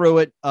bear through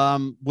it.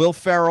 Will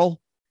Ferrell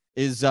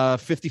is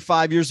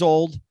 55 years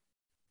old.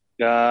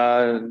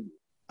 I'll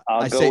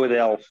go with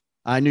Elf.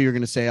 I knew you were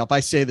going to say Elf.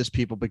 I say this,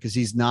 people, because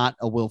he's not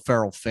a Will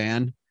Ferrell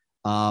fan.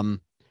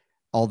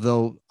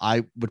 Although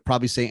I would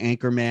probably say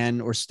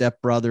Anchorman or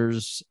Step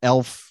Brothers.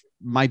 Elf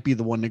might be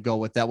the one to go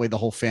with. That way the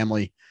whole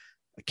family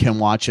can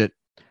watch it.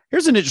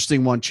 Here's an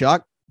interesting one,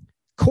 Chuck.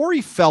 Corey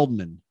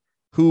Feldman,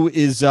 who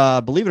is,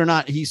 believe it or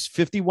not, he's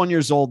 51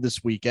 years old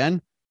this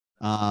weekend.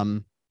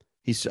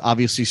 He's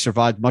obviously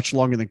survived much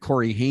longer than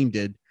Corey Haim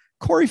did.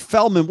 Corey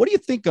Feldman, what do you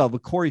think of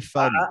Corey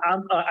Feldman?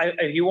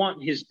 If you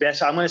want his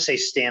best, I'm going to say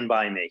Stand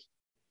By Me.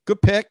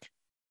 Good pick.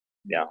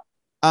 Yeah.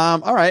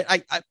 All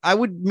right. I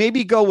would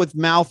maybe go with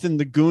Mouth in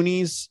the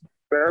Goonies.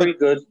 Very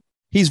good.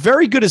 He's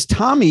very good as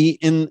Tommy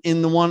in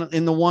the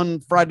one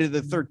Friday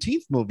the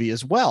 13th movie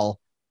as well.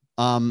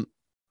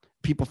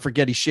 People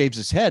forget he shaves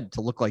his head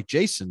to look like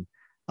Jason.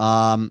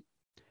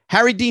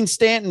 Harry Dean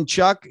Stanton,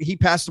 Chuck, he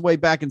passed away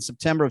back in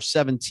September of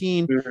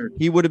 2017. Mm-hmm.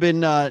 He would have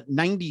been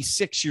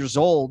 96 years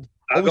old.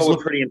 I'll go with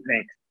Pretty in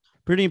Pink.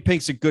 Pretty in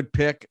Pink's a good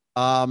pick.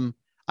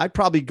 I'd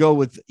probably go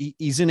with,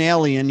 he's an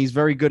Alien. He's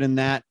very good in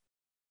that.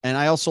 And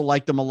I also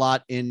liked him a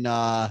lot in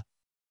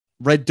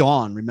Red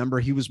Dawn. Remember,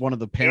 he was one of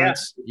the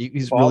parents. Yeah.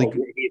 He's really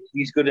good.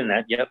 He's good in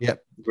that.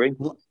 Yep. Great.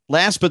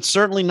 Last but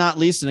certainly not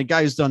least, and a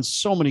guy who's done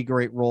so many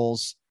great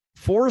roles,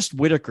 Forrest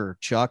Whitaker,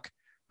 Chuck,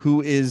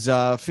 who is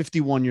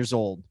 51 years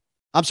old.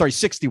 I'm sorry,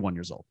 61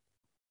 years old.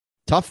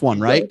 Tough one,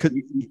 right?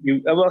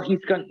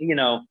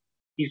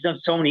 He's done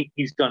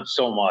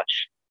so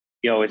much,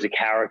 as a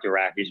character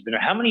actor. He's been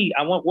how many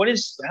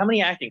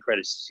acting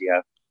credits does he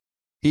have?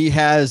 He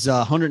has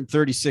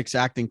 136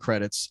 acting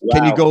credits.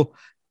 Wow.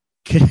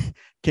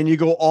 Can you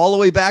go all the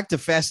way back to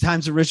Fast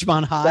Times at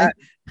Ridgemont High?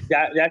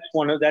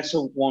 That's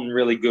one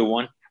really good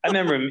one. I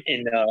remember him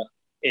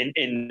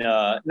in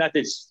not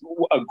this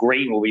a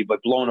great movie,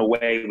 but Blown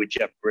Away with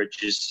Jeff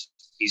Bridges.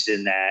 He's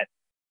in that.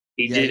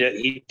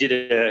 He did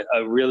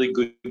a really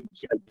good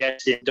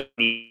guest in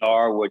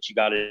WR, which you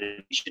got to.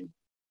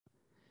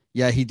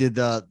 Yeah, he did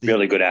the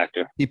really good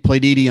actor. He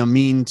played Idi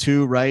Amin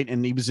too, right?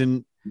 And he was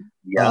in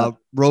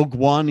Rogue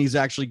One. He's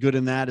actually good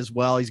in that as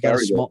well. He's got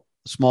a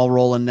small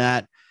role in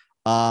that.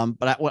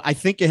 But I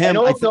think of him. And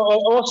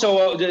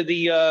also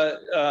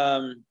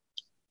the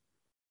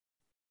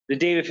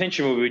David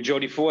Fincher movie with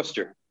Jodie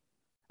Foster.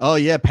 Oh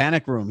yeah,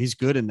 Panic Room. He's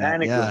good in that.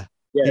 Room.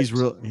 Yes.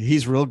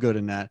 He's real good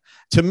in that.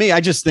 To me,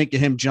 I just think of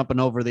him jumping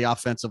over the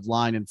offensive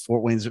line in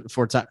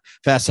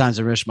Fast Times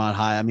at Ridgemont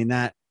High. I mean,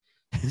 that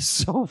is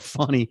so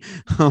funny.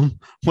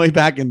 Way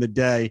back in the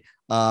day.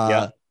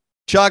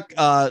 Chuck,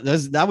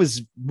 that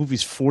was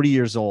movie's 40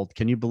 years old.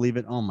 Can you believe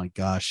it? Oh my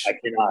gosh. I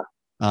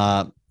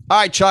cannot. All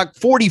right, Chuck,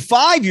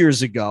 45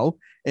 years ago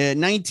in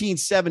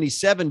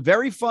 1977,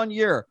 very fun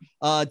year.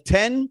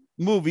 10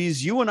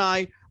 movies. You and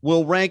I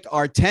will rank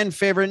our 10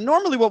 favorite.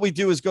 Normally what we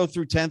do is go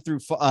through 10 through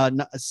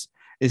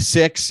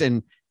 6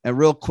 and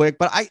real quick.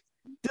 But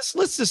this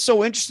list is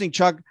so interesting,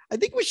 Chuck. I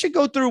think we should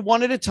go through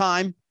one at a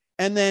time.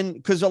 And then,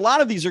 because a lot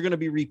of these are going to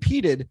be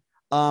repeated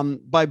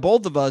by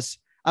both of us,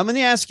 I'm going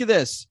to ask you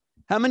this.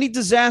 How many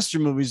disaster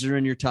movies are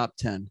in your top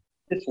 10?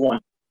 Just one.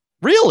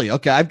 Really?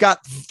 Okay. I've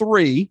got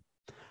 3.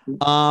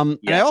 And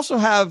I also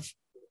have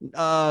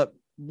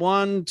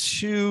 1,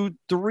 2,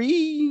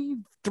 3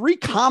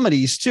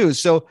 comedies too.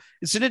 So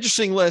it's an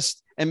interesting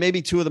list and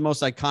maybe 2 of the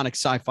most iconic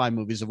sci-fi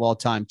movies of all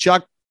time.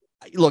 Chuck,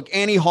 look,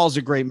 Annie Hall's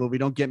a great movie.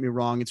 Don't get me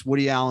wrong. It's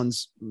Woody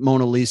Allen's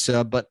Mona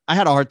Lisa, but I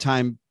had a hard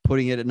time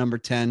putting it at number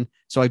 10.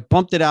 So I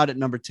bumped it out at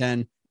number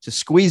 10 to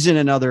squeeze in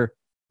another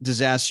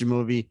disaster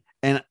movie.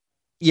 And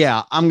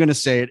yeah, I'm going to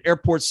say it.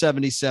 Airport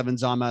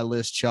 77's on my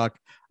list, Chuck.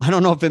 I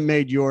don't know if it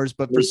made yours,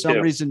 but for some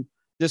reason,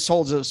 this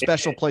holds a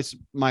special place in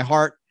my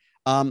heart.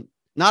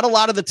 Not a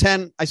lot of the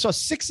 10. I saw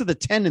 6 of the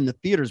 10 in the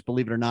theaters,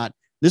 believe it or not.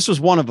 This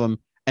was one of them.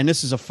 And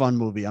this is a fun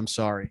movie. I'm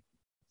sorry.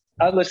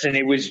 Listen,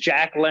 it was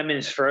Jack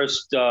Lemmon's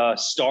first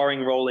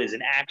starring role as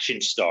an action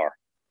star,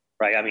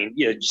 right? I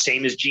mean,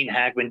 same as Gene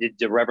Hackman did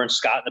the Reverend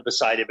Scott in The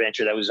Poseidon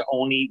Adventure. That was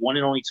the one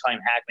and only time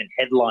Hackman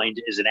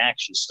headlined as an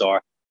action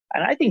star.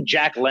 And I think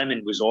Jack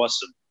Lemmon was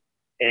awesome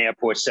in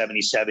Airport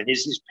 77.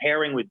 His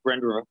pairing with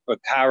Brenda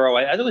Vaccaro,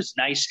 I thought it was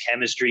nice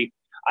chemistry.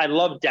 I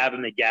love Davin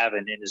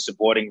McGavin in a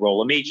supporting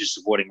role, a major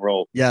supporting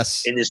role.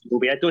 Yes. In this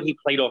movie. I thought he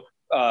played off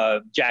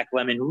Jack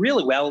Lemmon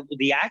really well.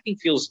 The acting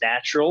feels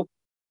natural.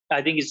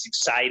 I think it's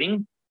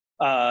exciting.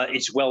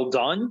 It's well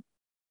done.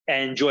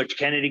 And George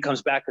Kennedy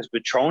comes back as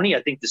Petroni,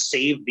 I think, to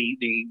save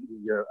the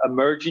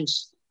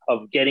emergence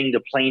of getting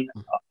the plane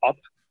up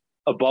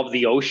above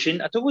the ocean.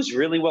 I thought it was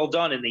really well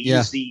done. And they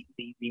used the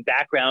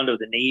background of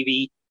the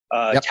Navy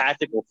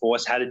tactical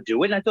force, how to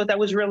do it. And I thought that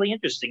was really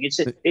interesting.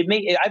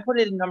 I put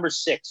it in number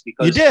 6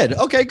 because you did.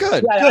 Okay,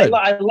 good. Yeah, good.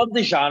 I love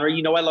the genre.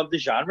 I love the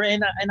genre.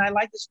 And I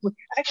like this.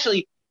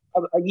 Actually,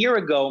 a year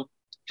ago,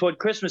 toward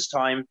Christmas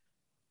time,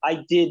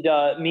 I did,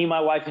 me,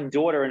 my wife and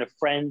daughter and a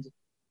friend,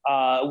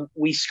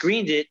 we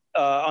screened it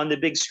on the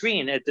big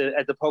screen at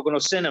the Pocono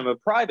Cinema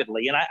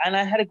privately. And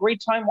I had a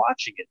great time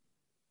watching it.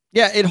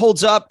 Yeah, it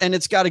holds up, and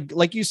it's got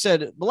like you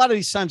said, a lot of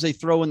these times they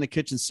throw in the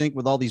kitchen sink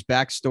with all these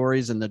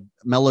backstories and the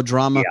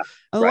melodrama. Yeah,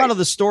 and a lot of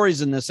the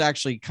stories in this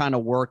actually kind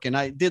of work. And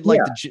I did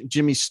like the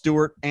Jimmy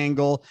Stewart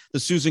angle, the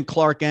Susan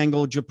Clark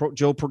angle,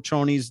 Joe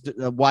Petroni's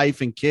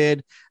wife and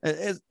kid,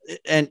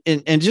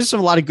 and just a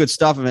lot of good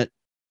stuff in it.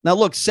 Now,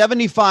 look,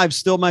 75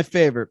 still my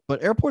favorite,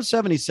 but Airport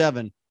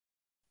 77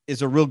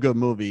 is a real good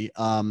movie.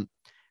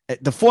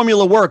 The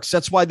formula works.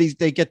 That's why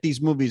they get these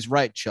movies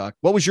right, Chuck.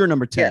 What was your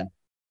number 10? Yeah.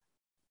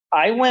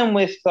 I went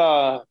with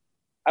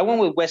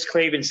Wes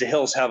Craven's The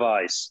Hills Have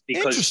Eyes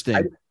because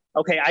interesting.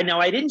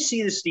 I didn't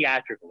see this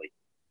theatrically,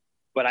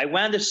 but I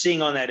wound up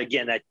seeing on that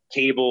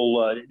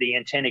cable, the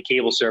antenna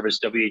cable service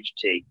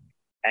WHT,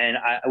 and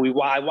I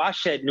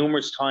watched that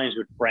numerous times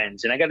with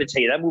friends, and I got to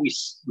tell you that movie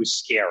was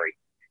scary.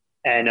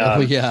 And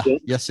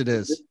yes, it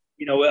is.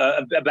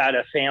 About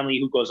a family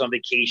who goes on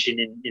vacation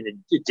in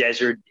the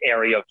desert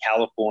area of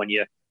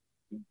California.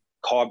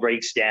 Car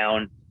breaks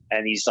down,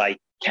 and these like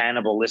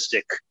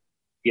cannibalistic,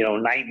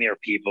 nightmare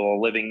people are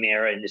living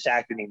there. And this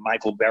actor named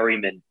Michael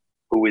Berryman,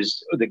 who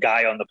is the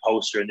guy on the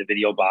poster in the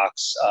video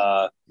box.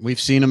 We've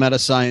seen him at a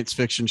science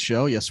fiction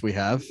show. Yes, we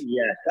have.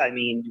 Yeah, I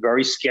mean,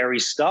 very scary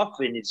stuff,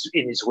 and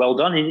it's well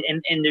done.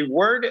 And the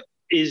word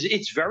is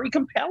it's very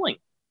compelling.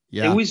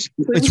 Yeah,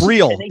 it's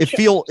real. It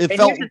felt.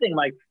 Here's the thing,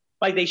 Mike,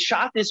 they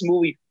shot this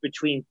movie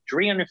between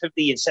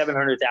 $350,000 and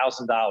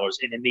 $700,000,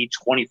 and it made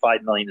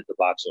 $25 million at the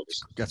box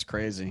office. That's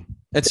crazy.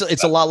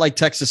 It's a lot like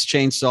Texas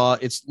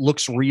Chainsaw. It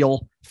looks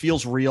real,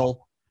 feels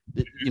real.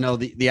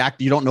 The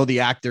act. You don't know the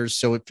actors,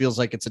 so it feels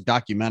like it's a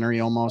documentary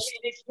almost.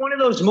 It's one of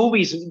those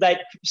movies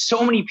that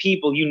so many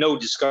people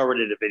discovered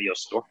at a video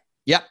store.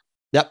 Yep,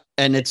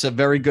 and it's a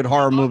very good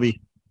horror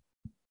movie.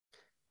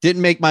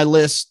 Didn't make my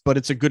list, but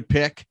it's a good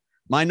pick.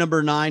 My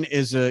number 9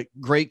 is a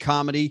great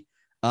comedy.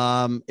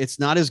 It's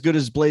not as good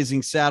as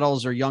Blazing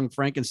Saddles or Young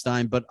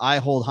Frankenstein, but I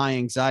hold High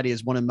Anxiety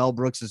as one of Mel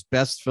Brooks's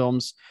best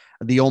films.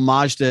 The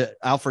homage to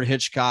Alfred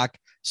Hitchcock.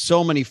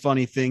 So many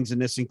funny things in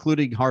this,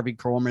 including Harvey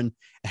Korman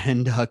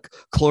and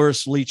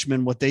Cloris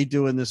Leachman. What they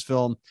do in this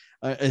film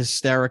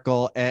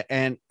hysterical.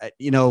 And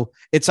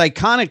it's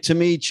iconic to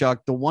me,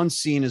 Chuck. The one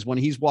scene is when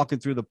he's walking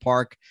through the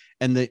park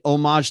and the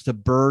homage to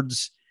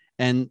birds,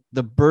 and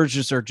the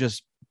birds are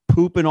just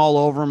pooping all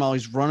over him while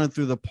he's running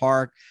through the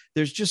park.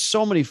 There's just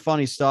so many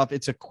funny stuff.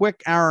 It's a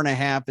quick hour and a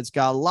half. It's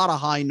got a lot of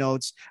high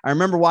notes. I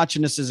remember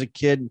watching this as a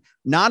kid,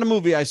 not a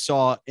movie I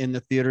saw in the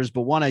theaters,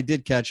 but one I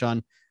did catch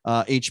on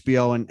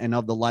HBO and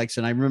of the likes.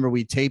 And I remember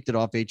we taped it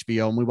off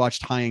HBO and we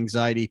watched High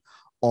Anxiety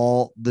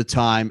all the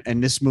time.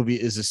 And this movie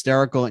is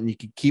hysterical and you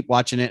can keep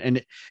watching it.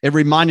 And it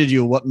reminded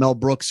you of what Mel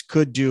Brooks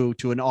could do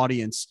to an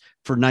audience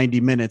for 90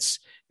 minutes,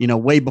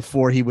 way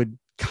before he would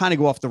kind of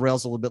go off the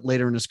rails a little bit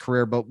later in his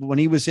career. But when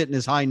he was hitting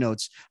his high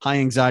notes, High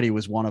Anxiety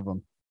was one of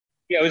them.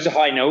 Yeah, it was a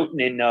high note.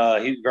 And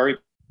he was very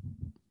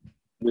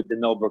with the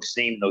Mel Brooks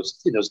theme in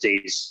those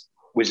days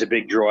was a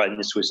big draw. And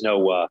this was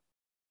no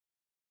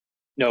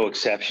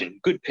exception.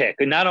 Good pick.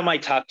 And not on my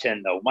top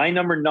 10 though. My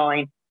number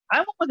 9, I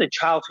went with a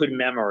childhood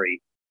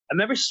memory. I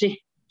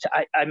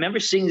remember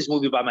seeing this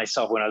movie by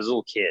myself when I was a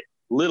little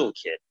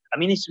kid. I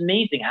mean, it's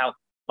amazing how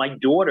my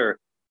daughter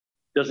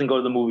doesn't go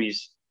to the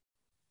movies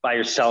by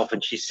herself,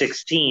 and she's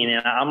 16,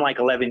 and I'm like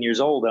 11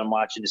 years old, and I'm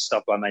watching this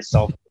stuff by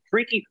myself.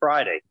 Freaky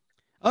Friday.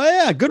 Oh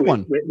yeah, good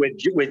one. With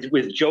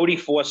Jodie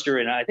Foster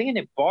and I think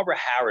Barbara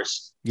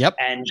Harris. Yep.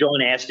 And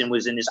Joan Aston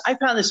was in this. I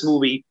found this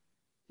movie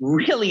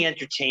really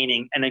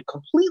entertaining and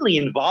completely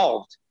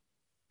involved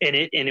in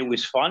it, and it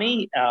was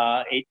funny.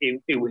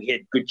 It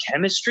had good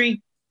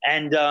chemistry.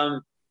 And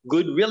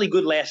really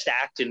good last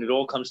act, and it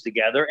all comes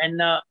together.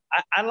 And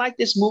I like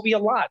this movie a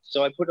lot,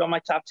 so I put it on my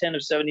top 10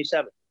 of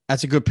 77.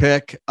 That's a good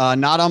pick.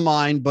 Not on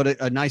mine, but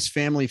a nice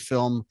family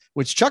film,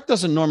 which Chuck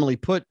doesn't normally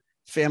put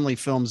family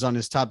films on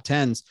his top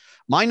 10s.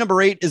 My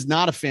number 8 is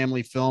not a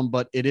family film,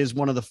 but it is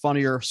one of the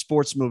funnier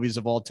sports movies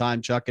of all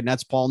time, Chuck, and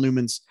that's Paul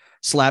Newman's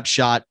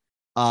Slapshot.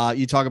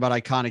 You talk about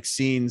iconic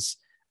scenes,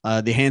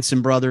 the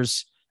Hanson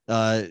brothers.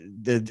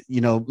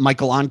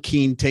 Michael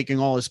Onkeen taking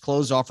all his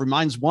clothes off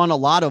reminds one a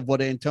lot of what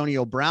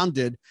Antonio Brown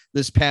did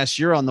this past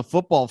year on the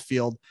football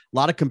field. A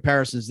lot of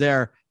comparisons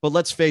there, but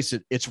let's face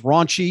it, it's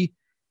raunchy.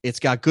 It's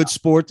got good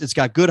sports. It's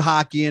got good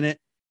hockey in it,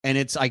 and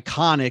it's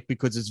iconic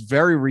because it's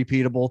very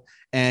repeatable.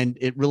 And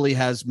it really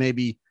has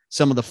maybe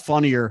some of the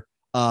funnier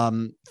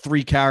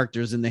 3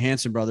 characters in the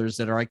Hanson brothers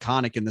that are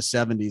iconic in the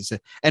 70s,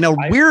 and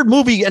weird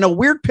movie and a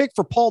weird pick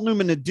for Paul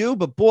Newman to do,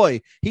 but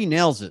boy, he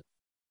nails it.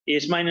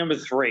 It's my number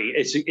 3.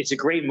 It's a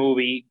great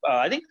movie.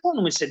 I think Paul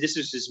Newman said this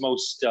was his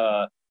most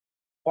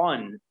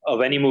fun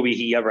of any movie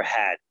he ever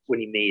had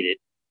when he made it.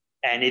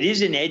 And it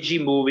is an edgy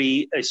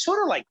movie. It's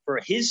sort of like, for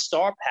his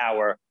star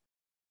power,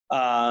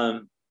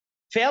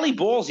 fairly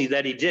ballsy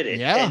that he did it.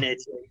 Yeah. And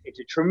it's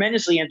a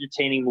tremendously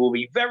entertaining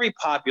movie, very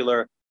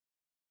popular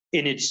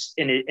in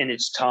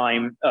its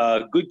time.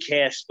 Good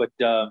cast, but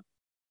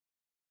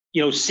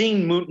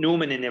seeing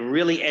Newman in a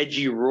really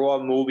edgy, raw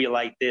movie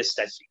like this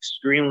that's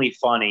extremely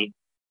funny.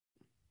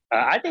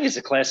 I think it's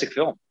a classic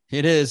film.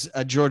 It is.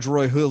 George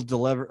Roy Hill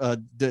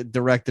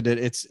directed it.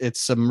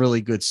 It's some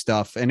really good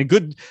stuff, and a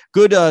good.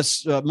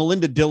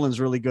 Melinda Dillon's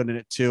really good in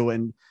it too.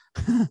 And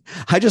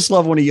I just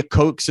love when he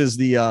coaxes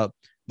the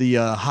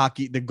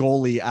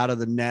goalie out of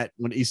the net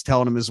when he's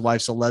telling him his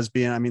wife's a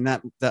lesbian. I mean,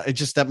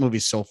 that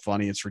movie's so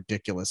funny. It's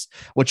ridiculous.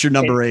 What's your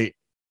number 8?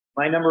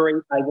 My number 8,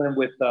 I went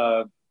with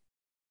the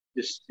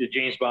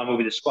James Bond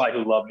movie, The Spy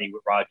Who Loved Me,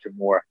 with Roger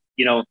Moore.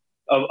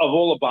 Of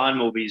all the Bond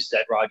movies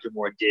that Roger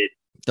Moore did,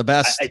 the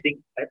best. I think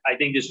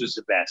this was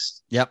the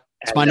best. Yep,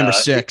 it's my number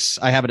 6.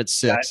 I have it at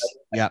 6.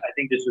 Yeah, I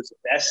think this was the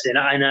best. And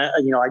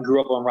I grew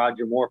up on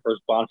Roger Moore.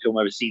 First Bond film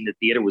I ever seen in the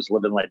theater was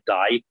Live and Let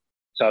Die.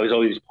 So I was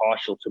always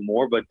partial to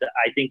Moore. But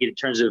I think in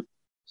terms of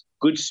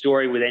good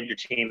story with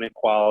entertainment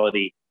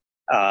quality,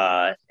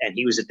 and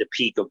he was at the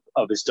peak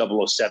of his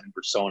 007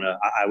 persona,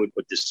 I would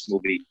put this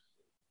movie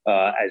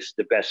as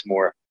the best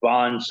Moore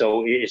Bond.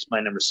 So it's my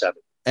number 7.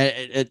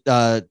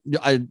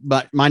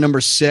 My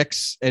number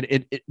 6,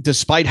 it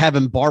despite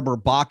having Barbara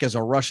Bach as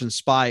a Russian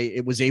spy,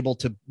 it was able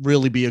to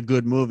really be a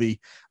good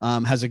movie.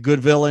 Has a good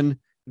villain,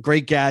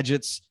 great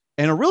gadgets,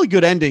 and a really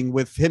good ending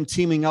with him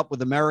teaming up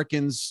with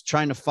Americans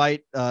trying to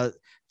fight the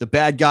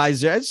bad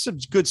guys. There's some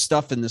good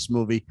stuff in this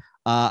movie.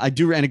 And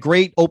a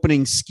great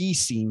opening ski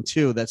scene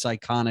too. That's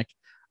iconic.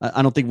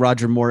 I don't think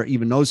Roger Moore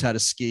even knows how to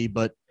ski,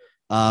 but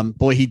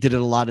boy, he did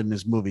it a lot in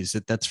his movies.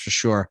 That's for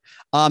sure.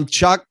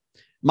 Chuck,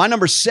 my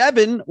number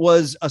 7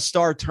 was a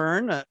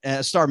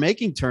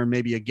star-making turn,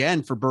 maybe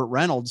again for Burt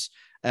Reynolds,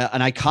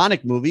 an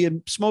iconic movie,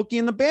 and Smokey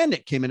and the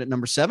Bandit came in at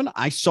number 7.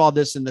 I saw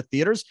this in the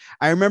theaters.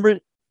 I remember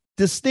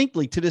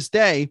distinctly to this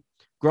day,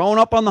 growing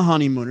up on the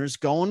Honeymooners,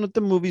 going to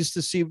the movies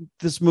to see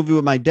this movie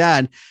with my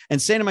dad,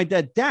 and saying to my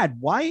dad,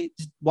 why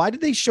did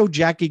they show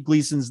Jackie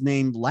Gleason's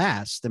name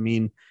last? I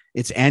mean,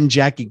 it's and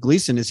Jackie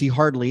Gleason. Is he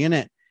hardly in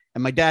it?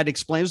 And my dad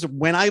explains that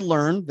when I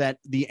learned that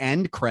the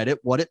end credit,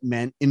 what it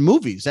meant in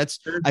movies.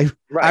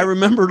 I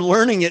remember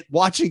learning it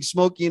watching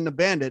Smokey and the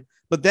Bandit,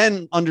 but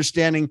then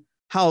understanding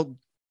how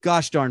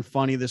gosh darn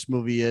funny this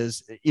movie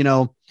is. You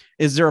know,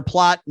 is there a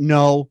plot?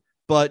 No.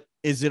 But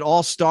is it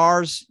all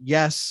stars?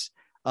 Yes.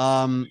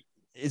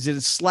 Is it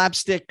a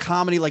slapstick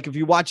comedy? Like if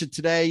you watch it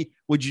today,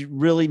 would you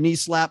really knee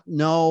slap?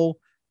 No.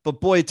 But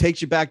boy, it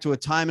takes you back to a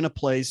time and a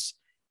place.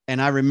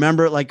 And I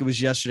remember it like it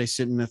was yesterday,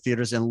 sitting in the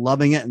theaters and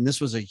loving it. And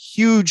this was a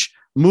huge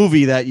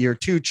movie that year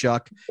too,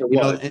 Chuck. You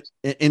know,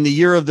 in the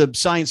year of the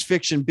science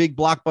fiction big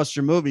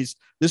blockbuster movies,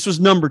 this was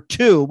number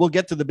 2. We'll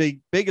get to the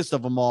biggest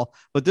of them all,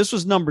 but this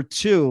was number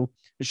 2.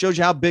 It shows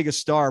you how big a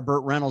star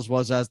Burt Reynolds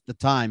was at the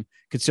time,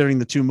 considering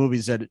the 2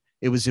 movies that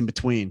it was in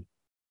between.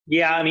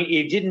 Yeah, I mean,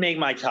 it didn't make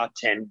my top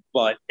 10,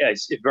 but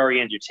it's a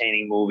very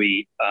entertaining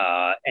movie.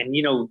 And,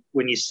 you know,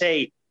 when you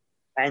say,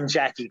 and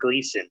Jackie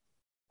Gleason,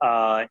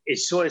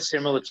 it's sort of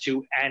similar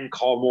to and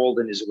Carl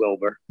Malden as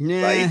Wilbur.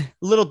 Yeah, right?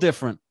 a little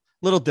different.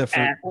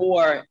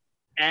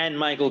 And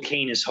Michael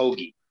Caine as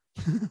Hoagie.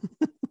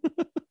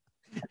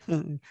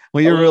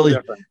 Well, you're really,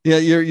 different. Yeah,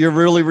 you're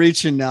really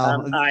reaching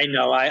now. I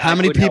know. How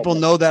many people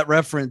know that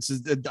reference?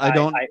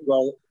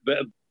 Well,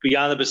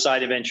 Beyond the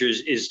Poseidon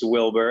Adventures is the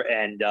Wilbur,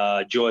 and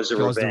Jaws of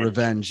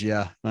Revenge.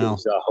 Yeah, well,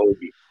 is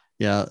Hoagie.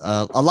 Yeah,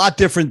 a lot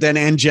different than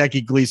and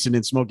Jackie Gleason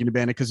in Smoking the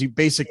Bandit, because he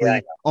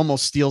basically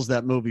almost steals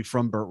that movie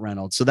from Burt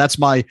Reynolds. So that's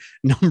my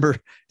number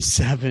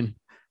 7.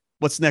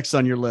 What's next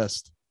on your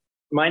list?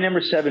 My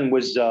number 7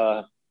 was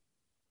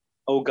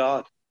Oh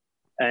God.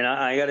 And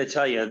I got to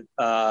tell you,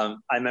 I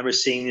remember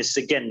seeing this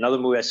again, another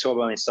movie I saw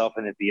by myself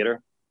in the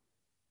theater.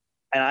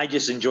 And I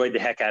just enjoyed the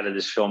heck out of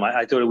this film.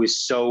 I thought it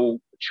was so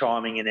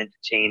charming and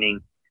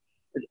entertaining.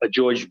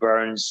 George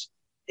Burns,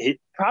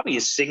 probably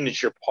his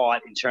signature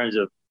part in terms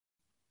of,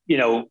 you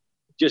know,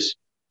 just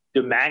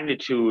the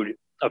magnitude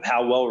of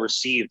how well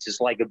received his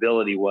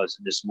likability was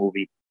in this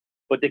movie.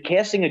 But the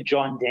casting of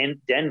John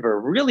Denver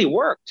really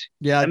worked.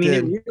 Yeah, I mean,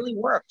 it really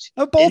worked.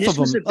 Both of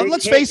them.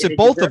 Let's face it,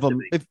 both of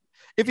them.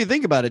 If you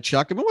think about it,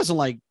 Chuck, I mean, it wasn't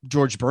like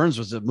George Burns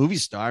was a movie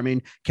star. I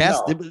mean,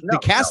 the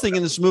casting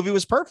in this movie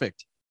was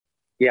perfect.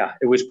 Yeah,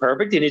 it was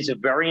perfect. And it's a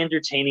very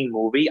entertaining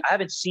movie. I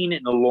haven't seen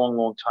it in a long,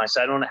 long time,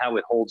 so I don't know how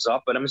it holds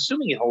up, but I'm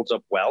assuming it holds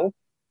up well.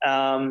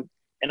 And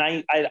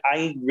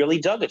I really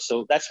dug it.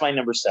 So that's my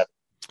number 7.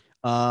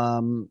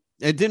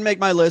 It didn't make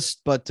my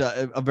list, but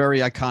a very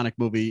iconic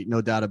movie,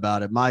 no doubt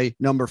about it. My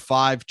number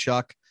 5,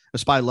 Chuck, A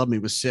Spy Loved Me,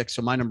 was 6.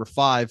 So my number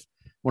 5,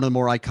 one of the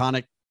more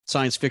iconic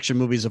science fiction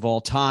movies of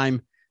all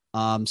time.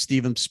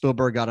 Steven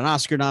Spielberg got an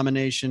Oscar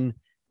nomination.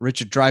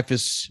 Richard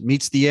Dreyfuss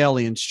meets the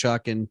aliens,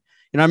 Chuck. And,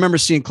 you know, I remember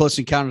seeing Close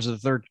Encounters of the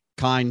Third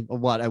Kind.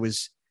 I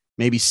was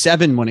maybe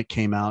 7 when it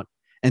came out,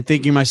 and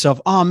thinking to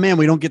myself, oh man,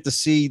 we don't get to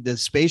see the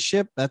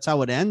spaceship. That's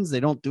how it ends. They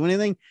don't do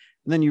anything.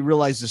 And then you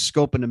realize the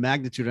scope and the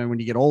magnitude. And when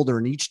you get older,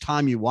 and each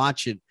time you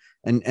watch it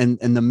and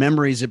the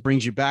memories it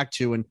brings you back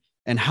to,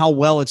 and how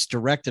well it's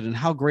directed, and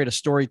how great a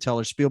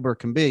storyteller Spielberg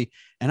can be,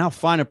 and how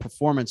fine a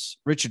performance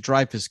Richard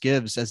Dreyfuss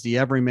gives as the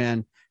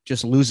everyman,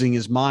 just losing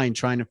his mind,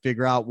 trying to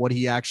figure out what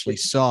he actually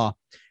saw.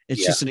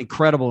 It's just an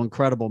incredible,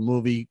 incredible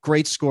movie.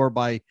 Great score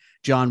by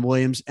John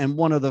Williams. And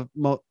one of the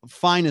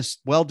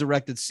finest,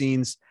 well-directed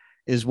scenes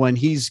is when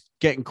he's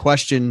getting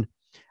questioned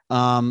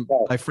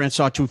by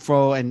Francois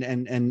Truffaut,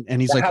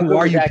 and he's like, who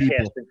are you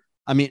people?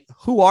 I mean,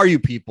 who are you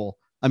people?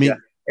 I mean,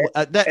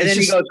 and then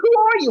he goes, who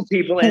are you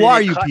people? Who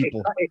are you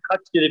people? It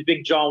cuts to the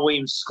big John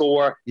Williams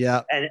score.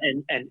 Yeah.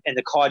 And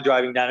the car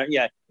driving down.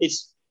 Yeah.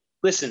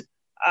 Listen,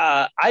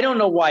 I don't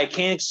know why. I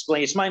can't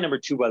explain. It's my number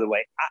 2, by the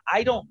way.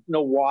 I don't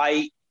know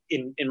why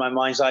in my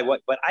mind's eye,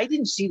 but I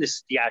didn't see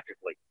this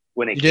theatrically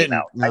when it came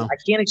out. No. I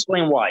can't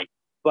explain why.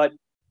 But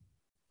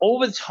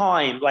over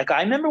time, like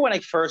I remember when I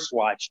first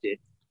watched it,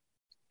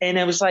 and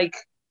it was like,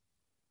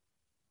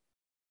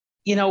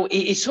 you know,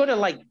 it sort of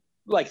like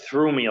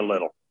threw me a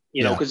little,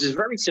 you know, because it's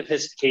very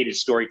sophisticated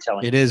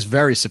storytelling. It is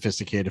very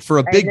sophisticated for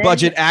a big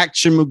budget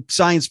action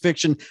science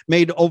fiction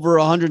made over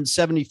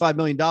 $175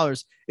 million.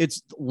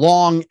 It's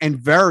long and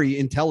very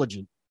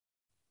intelligent.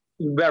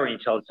 Very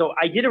intelligent. So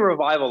I did a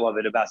revival of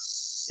it about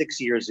 6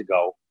 years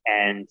ago,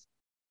 and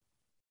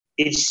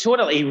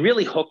it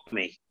really hooked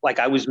me. Like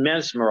I was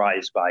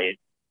mesmerized by it,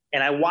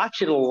 and I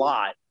watch it a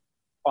lot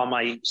on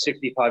my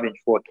 65-inch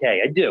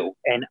 4K. I do,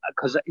 and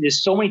because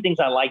there's so many things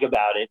I like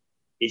about it.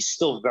 It's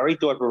still very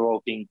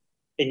thought-provoking,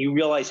 and you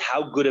realize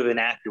how good of an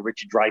actor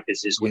Richard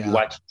Dreyfuss is when you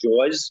watch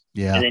Jaws,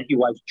 and then you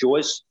watch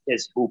Jaws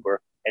as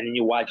Hooper, and then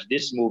you watch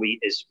this movie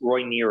as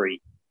Roy Neary,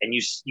 and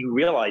you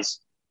realize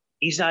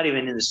he's not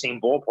even in the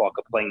same ballpark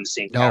of playing the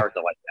same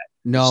character like that.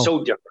 No, so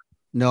different.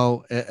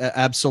 No,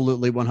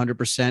 absolutely,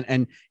 100%.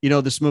 And you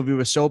know, this movie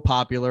was so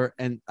popular,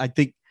 and I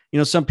think, you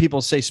know, some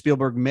people say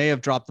Spielberg may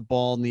have dropped the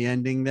ball in the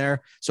ending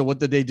there. So what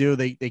did they do?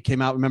 They came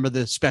out. Remember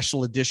the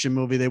special edition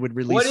movie they would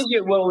release? What is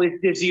it? Well,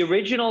 there's the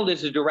original.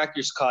 There's a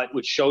director's cut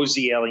which shows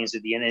the aliens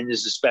at the end, and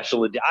there's a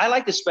special edition. I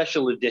like the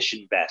special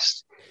edition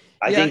best.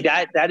 I think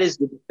that is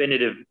the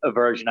definitive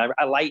version.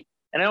 I like,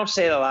 and I don't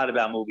say it a lot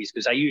about movies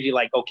because I usually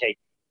like, okay,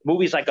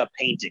 movies like a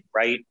painting,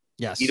 right?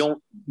 Yes. You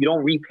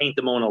don't repaint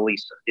the Mona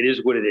Lisa. It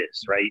is what it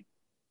is, right?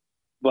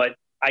 But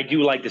I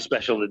do like the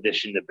special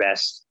edition the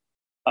best.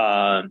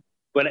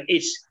 But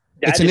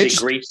That is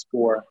a great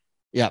score.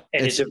 Yeah.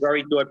 And it's a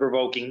very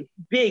thought-provoking,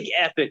 big,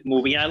 epic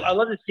movie. And I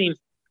love the scene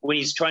when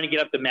he's trying to get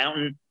up the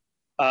mountain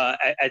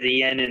at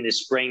the end in the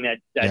spring,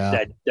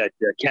 that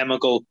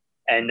chemical.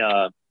 And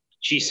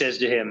she says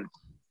to him,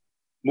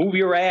 "Move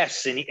your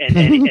ass." And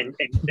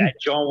that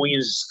John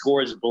Williams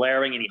score is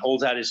blaring and he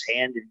holds out his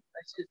hand. And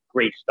that's just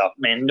great stuff,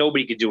 man.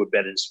 Nobody could do it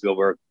better than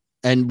Spielberg.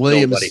 And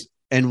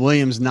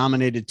Williams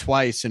nominated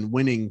twice and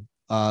winning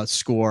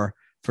score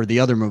for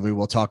the other movie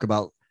we'll talk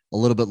about a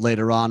little bit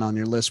later on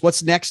your list.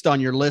 What's next on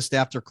your list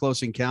after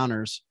Close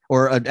Encounters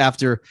or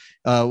after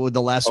with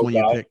the last one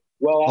you picked?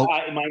 Well,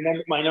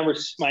 my number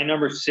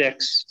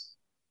six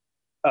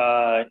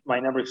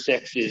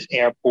is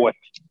Airport.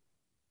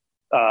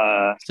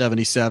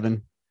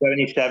 77.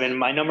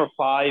 My number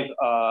 5,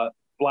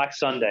 Black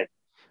Sunday.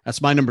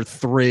 That's my number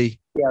 3.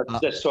 Yeah,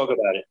 let's talk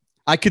about it.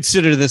 I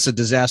consider this a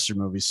disaster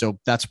movie, so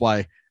that's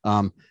why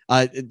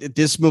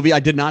this movie I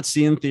did not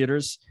see in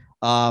theaters.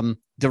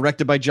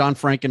 Directed by John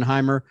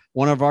Frankenheimer,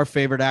 one of our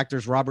favorite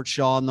actors, Robert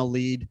Shaw in the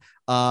lead.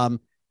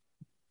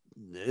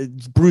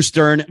 Bruce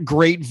Dern,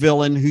 great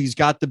villain, who's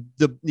got the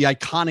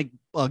iconic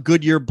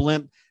Goodyear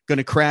blimp, going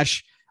to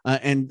crash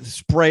and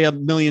spray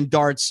 1 million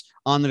darts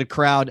onto the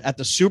crowd at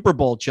the Super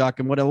Bowl, Chuck.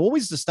 And what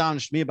always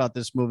astonished me about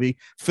this movie,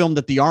 filmed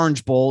at the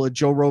Orange Bowl at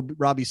Joe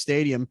Robbie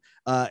Stadium,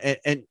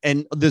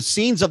 and the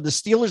scenes of the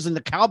Steelers and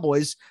the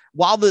Cowboys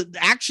while the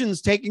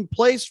action's taking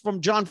place from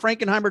John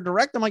Frankenheimer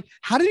direct. I'm like,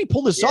 how did he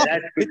pull this off?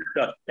 That's good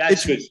stuff.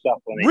 That's good stuff.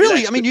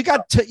 Really, I mean, you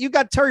got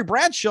Terry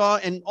Bradshaw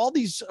and all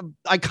these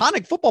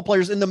iconic football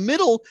players in the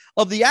middle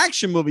of the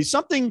action movie,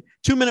 something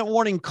 2 Minute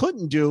Warning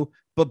couldn't do.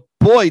 But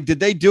boy, did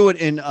they do it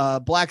in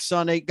Black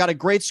Sunday. Got a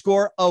great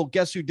score. Oh,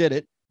 guess who did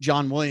it?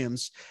 John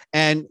Williams.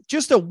 And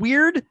just a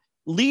weird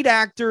lead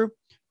actor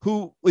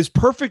who is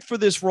perfect for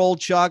this role,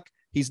 Chuck.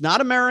 He's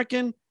not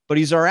American, but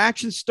he's our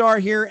action star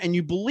here. And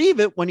you believe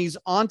it when he's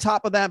on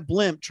top of that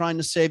blimp trying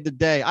to save the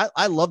day.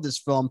 I love this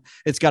film.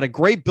 It's got a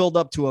great build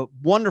up to a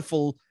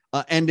wonderful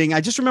ending.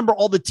 I just remember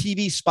all the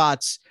TV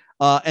spots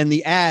and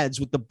the ads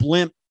with the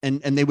blimp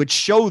and they would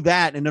show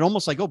that. And it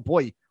almost like, oh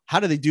boy, how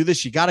do they do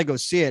this? You got to go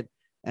see it.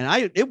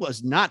 And it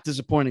was not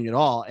disappointing at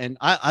all. And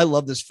I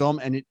love this film,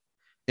 and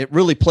it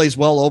really plays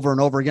well over and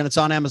over again. It's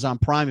on Amazon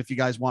Prime if you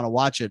guys want to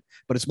watch it,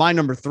 but it's my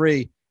number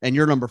 3 and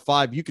your number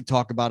 5. You could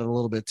talk about it a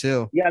little bit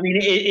too. Yeah. I mean,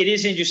 it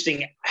is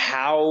interesting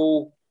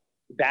how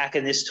back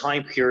in this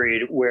time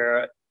period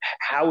where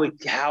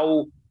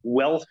how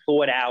well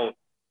thought out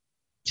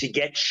to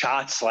get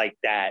shots like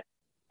that,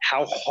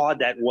 how hard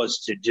that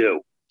was to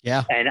do.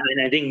 Yeah. And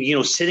I think,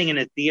 sitting in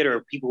a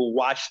theater, people who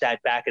watched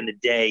that back in the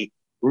day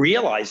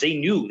realized they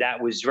knew that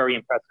was very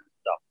impressive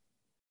stuff.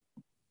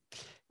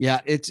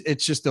 Yeah, it's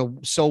just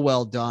so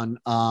well done.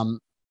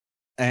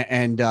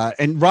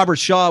 And Robert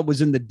Shaw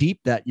was in The Deep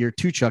that year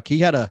too, Chuck. He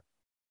had a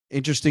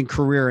interesting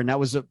career, and that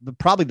was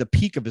probably the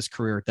peak of his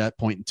career at that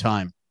point in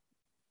time.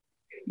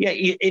 Yeah,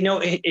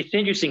 it's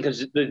interesting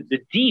because the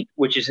Deep,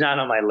 which is not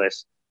on my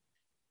list,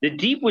 The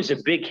Deep was a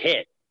big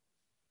hit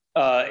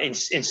in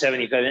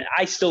 75.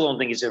 I still don't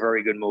think it's a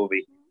very good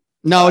movie.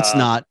 No, it's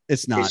not.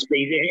 It's not.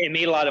 It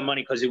made a lot of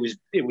money because it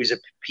was a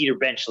Peter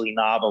Benchley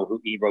novel who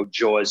he wrote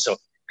Jaws. So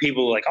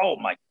people were like, "Oh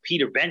my,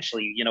 Peter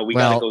Benchley, we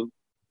got to go."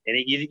 And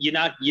you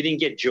didn't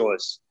get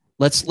Jaws.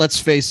 Let's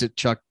face it,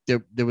 Chuck.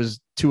 There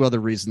was 2 other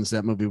reasons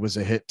that movie was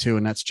a hit too,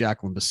 and that's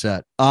Jacqueline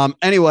Bisset.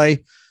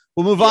 Anyway,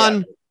 we'll move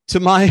on to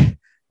my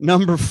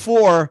number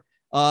 4.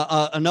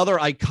 Another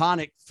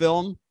iconic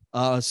film.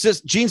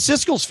 Gene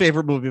Siskel's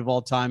favorite movie of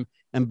all time,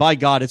 and by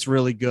God, it's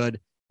really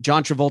good.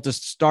 John Travolta's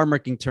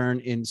star-making turn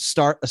in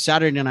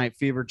Saturday Night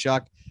Fever,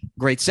 Chuck.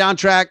 Great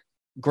soundtrack,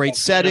 great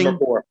setting.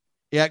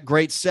 Yeah,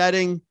 great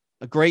setting,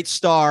 a great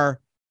star.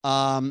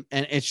 And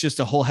it's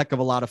just a whole heck of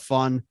a lot of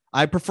fun.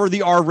 I prefer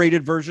the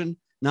R-rated version,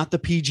 not the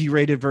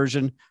PG-rated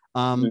version.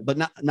 But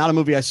not a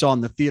movie I saw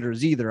in the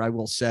theaters either, I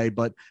will say.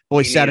 But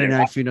boy, Saturday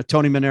Night Fever,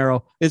 Tony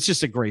Manero, it's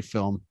just a great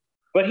film.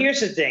 But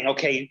here's the thing,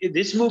 okay?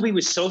 This movie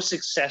was so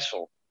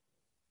successful,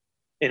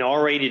 and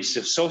R-rated,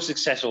 so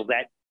successful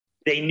that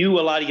they knew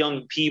a lot of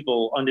young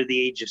people under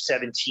the age of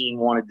 17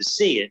 wanted to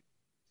see it.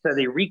 So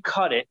they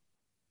recut it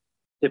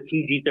to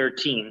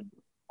PG-13.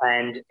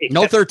 And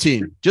no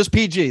 13, just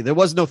PG. There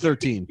was no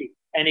 13.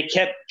 And it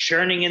kept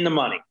churning in the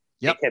money.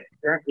 Yep.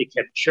 It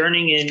kept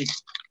churning in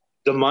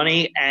the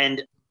money.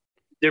 And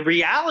the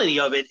reality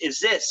of it is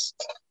this.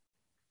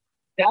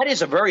 That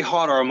is a very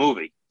hard horror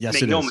movie.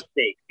 Yes, Make no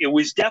mistake. It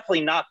was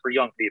definitely not for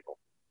young people.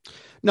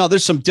 No,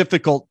 there's some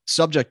difficult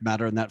subject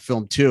matter in that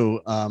film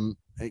too.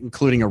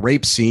 Including a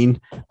rape scene,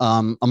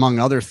 among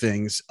other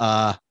things.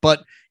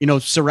 But,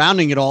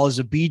 surrounding it all is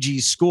a BG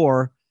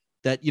score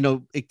that,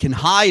 it can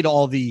hide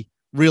all the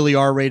really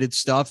R-rated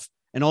stuff.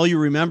 And all you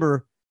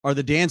remember are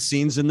the dance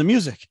scenes and the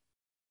music.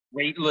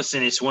 Wait,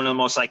 listen, it's one of the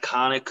most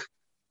iconic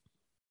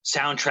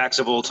soundtracks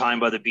of all time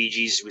by the Bee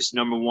Gees. It was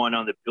number 1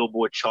 on the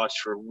Billboard charts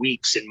for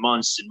weeks and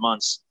months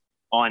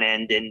on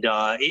end. And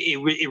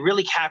it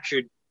really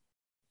captured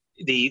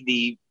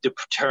the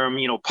term,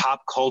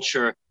 pop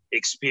culture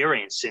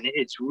experience, and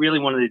it's really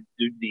one of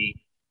the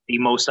the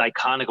most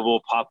iconic of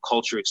all pop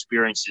culture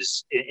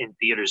experiences in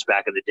theaters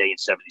back in the day in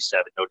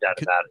 '77. No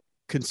doubt about it.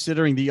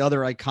 Considering the other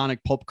iconic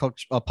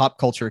pop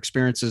culture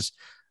experiences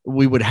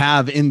we would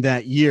have in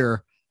that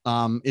year,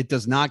 it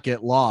does not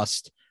get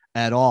lost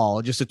at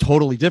all. Just a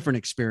totally different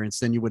experience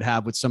than you would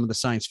have with some of the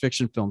science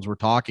fiction films we're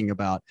talking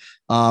about.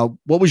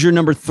 What was your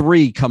number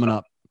 3 coming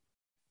up?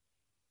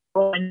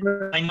 Well,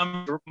 my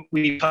number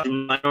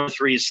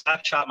 3 is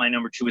Slapshot. My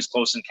number 2 is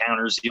Close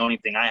Encounters. The only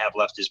thing I have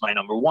left is my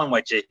number 1,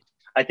 which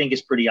I think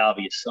is pretty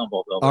obvious on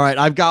both of them. All right,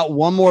 I've got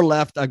one more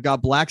left. I've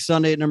got Black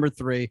Sunday at number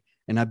 3,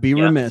 and I'd be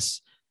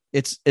remiss.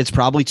 It's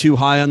probably too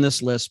high on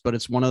this list, but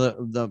it's one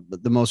of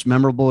the most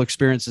memorable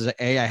experiences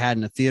I had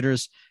in the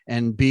theaters,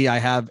 and B, I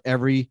have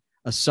every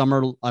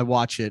summer I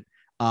watch it.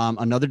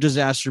 Another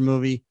disaster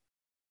movie.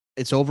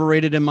 It's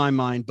overrated in my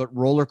mind, but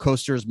Roller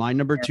Coaster is my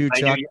number 2.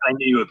 Chuck, I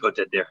knew you would put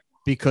that there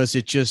because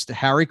it just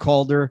Harry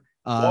Calder.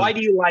 Why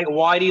do you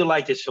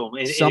like this film?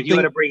 If you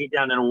had to break it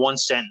down in one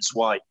sentence,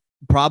 why?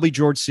 Probably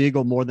George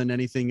Segal more than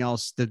anything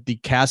else. The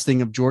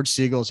casting of George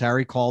Segal as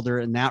Harry Calder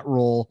in that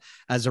role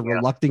as a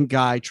reluctant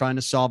guy trying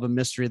to solve a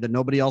mystery that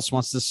nobody else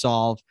wants to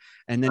solve.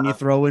 And then you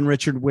throw in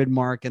Richard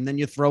Widmark, and then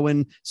you throw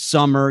in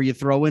Summer, you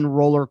throw in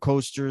Roller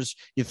Coasters,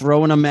 you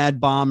throw in a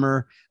Mad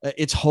Bomber.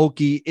 It's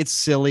hokey. It's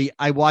silly.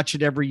 I watch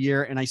it every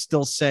year, and I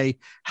still say,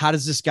 how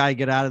does this guy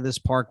get out of this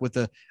park with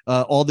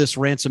all this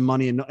ransom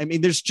money? And I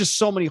mean, there's just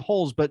so many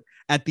holes, but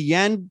at the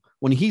end,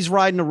 when he's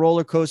riding a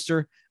roller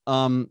coaster,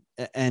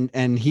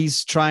 and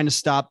he's trying to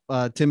stop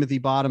Timothy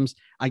Bottoms,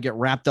 I get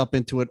wrapped up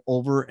into it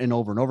over and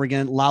over and over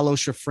again. Lalo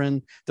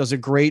Schifrin does a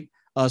great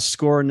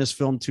score in this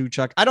film too,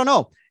 Chuck. I don't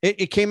know.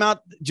 It came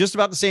out just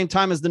about the same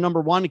time as the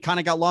number 1. It kind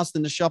of got lost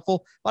in the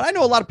shuffle, but I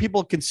know a lot of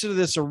people consider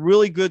this a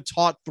really good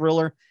taut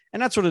thriller,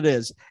 and that's what it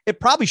is. It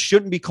probably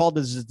shouldn't be called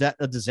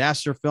a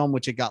disaster film,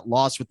 which it got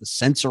lost with the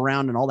censor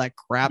round and all that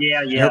crap.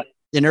 Yeah.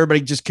 And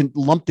everybody just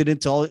lumped it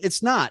into all.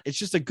 It's not. It's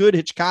just a good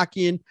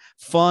Hitchcockian,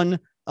 fun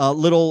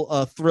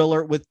little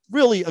thriller with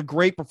really a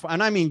great performance.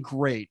 And I mean,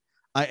 great.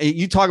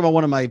 You talk about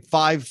one of my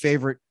 5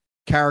 favorite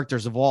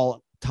characters of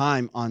all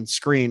time on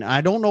screen. I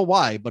don't know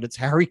why, but it's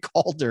Harry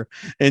Calder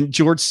and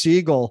George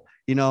Segal.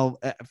 You know,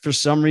 for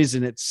some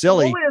reason, it's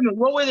silly.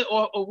 What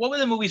were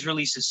the movies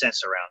released in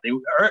censor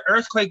round?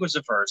 Earthquake was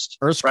the first.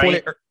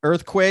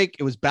 Earthquake.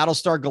 It was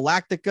Battlestar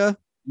Galactica.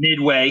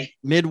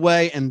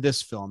 Midway, and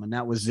this film, and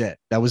that was it.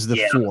 That was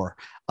the 4.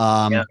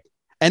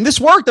 And this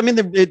worked. I mean,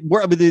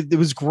 it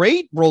was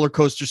great roller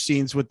coaster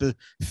scenes with the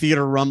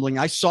theater rumbling.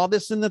 I saw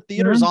this in the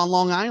theaters on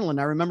Long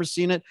Island. I remember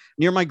seeing it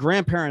near my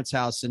grandparents'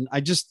 house. And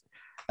I just,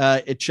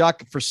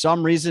 Chuck, for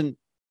some reason,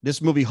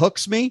 this movie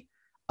hooks me.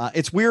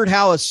 It's weird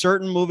how a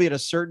certain movie at a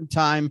certain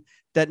time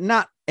that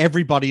not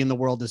everybody in the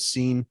world has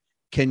seen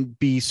can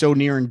be so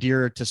near and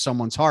dear to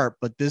someone's heart.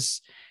 But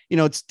this, you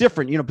know, it's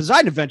different. You know,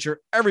 Poseidon Adventure,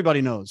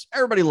 everybody knows,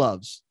 everybody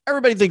loves,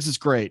 everybody thinks it's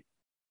great.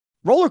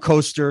 Roller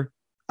Coaster.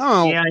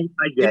 Oh, yeah,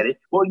 I get it.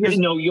 Well,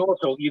 you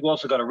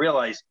also got to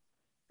realize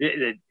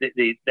that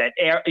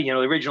the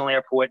original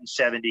Airport in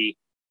 '70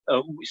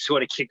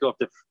 sort of kicked off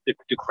the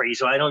craze.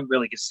 So I don't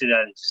really consider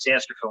that a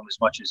disaster film as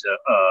much as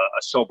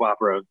a soap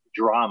opera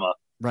drama.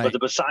 Right. But the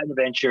Poseidon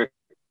Adventure,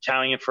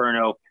 Towering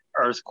Inferno,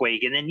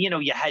 Earthquake, and then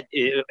you had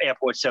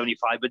Airport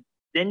 '75, but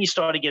then you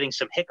started getting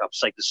some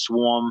hiccups like The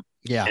Swarm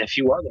and a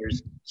few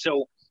others.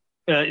 So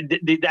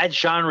that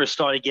genre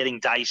started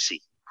getting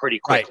dicey pretty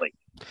quickly. Right.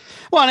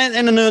 Well,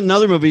 and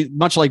another movie,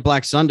 much like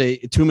Black Sunday,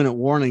 2 Minute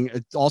Warning,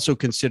 it's also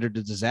considered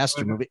a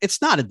disaster movie.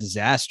 It's not a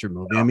disaster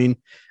movie. No. I mean,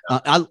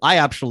 I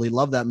absolutely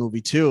love that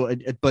movie too.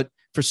 But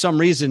for some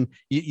reason,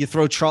 you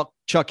throw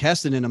Chuck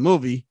Heston in a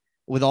movie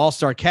with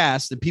all-star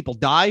cast and people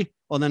die.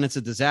 Well, then it's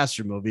a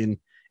disaster movie, and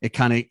it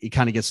kind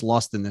of gets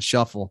lost in the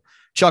shuffle.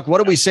 Chuck,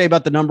 what do we say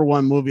about the number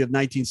 1 movie of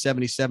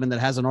 1977 that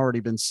hasn't already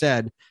been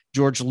said?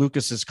 George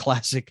Lucas's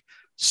classic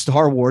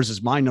Star Wars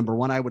is my number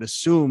 1. I would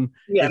assume.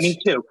 Yeah, me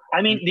too.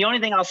 I mean, the only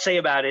thing I'll say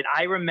about it,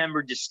 I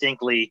remember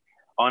distinctly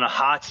on a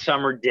hot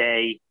summer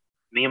day,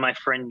 me and my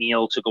friend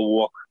Neil took a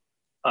walk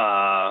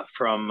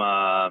from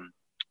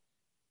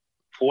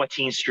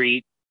 14th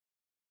Street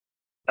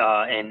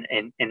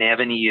and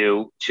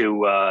Avenue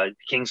to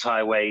Kings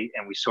Highway,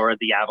 and we saw it at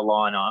the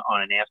Avalon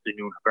on an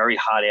afternoon, a very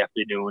hot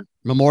afternoon.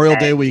 Memorial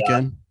Day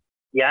weekend.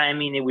 Yeah, I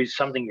mean, it was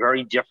something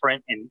very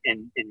different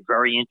and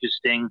very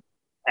interesting.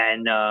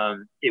 And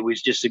it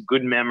was just a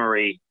good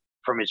memory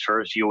from its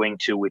first viewing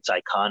to its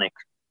iconic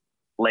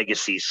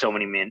legacy so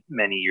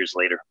many years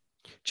later.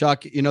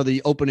 Chuck, you know,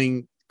 the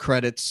opening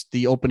credits,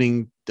 the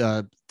opening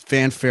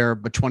fanfare,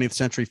 but 20th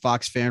Century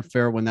Fox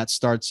fanfare, when that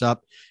starts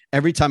up,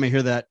 every time I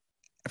hear that,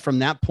 from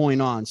that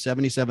point on,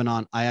 77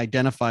 on, I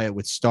identify it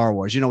with Star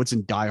Wars. You know, it's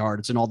in Die Hard,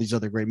 it's in all these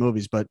other great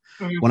movies, but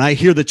when I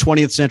hear the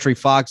 20th Century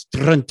Fox,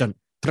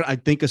 I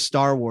think of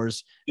Star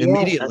Wars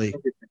immediately.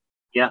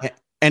 Yeah.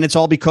 And it's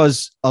all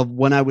because of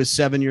when I was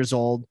 7 years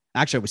old.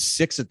 Actually, I was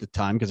 6 at the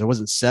time because I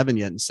wasn't 7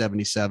 yet in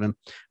 77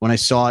 when I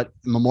saw it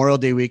Memorial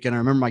Day weekend. I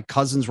remember my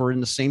cousins were in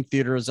the same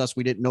theater as us.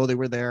 We didn't know they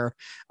were there.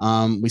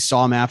 We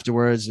saw them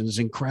afterwards. It was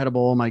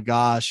incredible. Oh my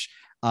gosh.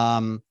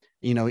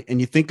 You know, and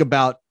you think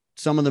about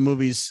some of the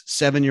movies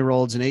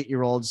 7-year-olds and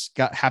 8-year-olds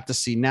have to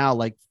see now,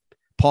 like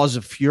Paws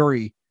of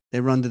Fury. They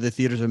run to the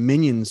theaters, or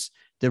Minions.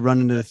 They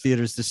run into the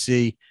theaters to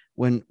see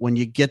when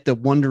you get the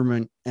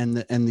wonderment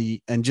and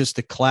just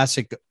the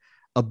classic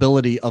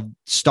ability of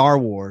Star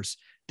Wars.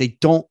 They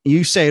don't,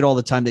 you say it all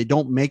the time, they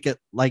don't make it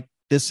like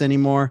this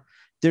anymore.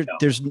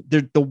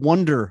 The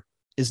wonder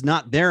is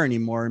not there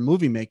anymore in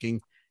movie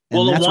making.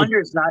 Well,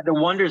 the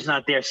wonder's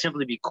not there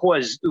simply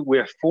because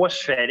we're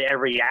force-fed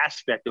every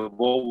aspect of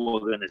what we're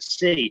going to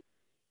see.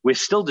 We're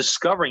still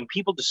discovering.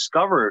 People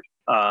discovered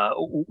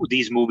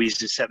these movies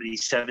in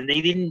 '77.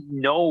 They didn't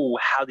know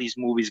how these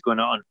movies going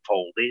to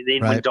unfold.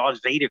 When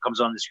Darth Vader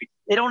comes on the screen,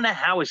 they don't know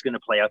how it's going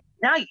to play out.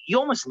 Now you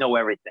almost know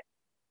everything.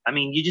 I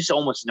mean, you just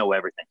almost know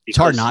everything. It's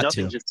hard not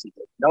to.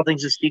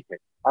 Nothing's a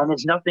secret, and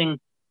there's nothing.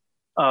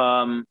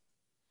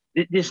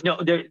 There's no.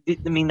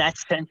 That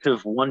sense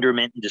of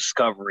wonderment and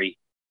discovery.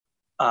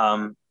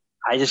 I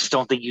just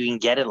don't think you can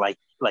get it like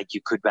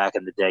you could back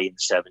in the day in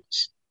the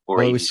 70s or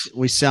 80s.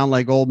 We sound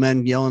like old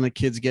men yelling at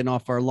kids getting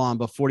off our lawn,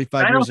 but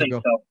 45 years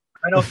ago.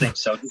 I don't think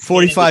so.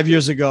 45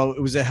 years ago,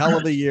 it was a hell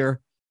of a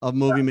year of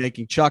movie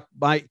making. Chuck,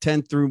 by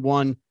 10 through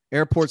 1,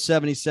 Airport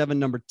 77,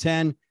 number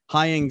 10,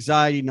 High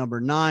Anxiety,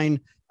 number 9,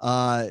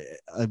 number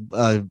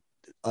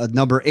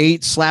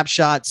 8,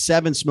 Slapshot,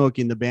 7,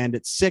 Smokey and the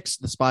Bandit, 6,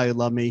 The Spy Who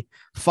Loved Me,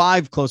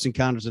 5, Close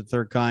Encounters of the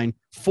Third Kind,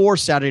 4,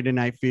 Saturday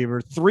Night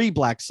Fever, 3,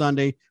 Black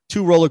Sunday,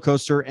 2, Roller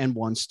Coaster, and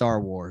 1,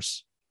 Star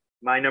Wars.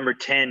 My number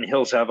 10,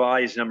 Hills Have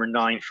Eyes. Number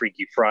 9,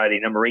 Freaky Friday.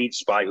 Number 8,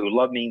 Spy Who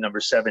Loved Me. Number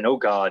 7, Oh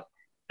God.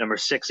 Number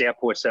 6,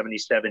 Airport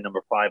 77.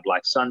 Number 5,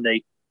 Black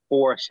Sunday.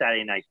 4,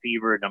 Saturday Night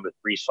Fever. Number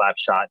 3,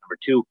 Slapshot. Number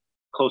 2,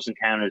 Close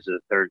Encounters of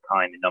the Third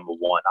Kind. And number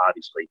 1,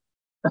 obviously,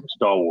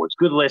 Star Wars.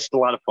 Good list. A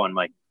lot of fun,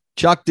 Mike.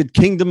 Chuck, did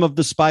Kingdom of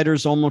the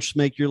Spiders almost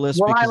make your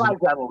list? Well, I like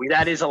that movie.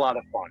 That is a lot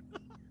of fun.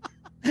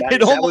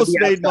 It almost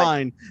made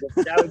mine.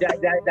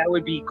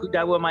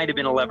 That might have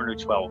been 11 or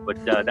 12,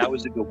 but that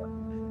was a good one.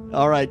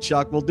 All right,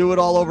 Chuck. We'll do it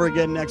all over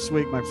again next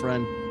week, my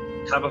friend.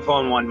 Have a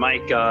fun one,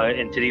 Mike.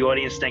 And to the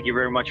audience, thank you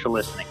very much for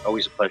listening.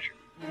 Always a pleasure.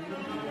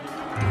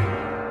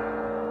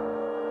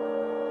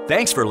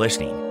 Thanks for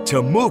listening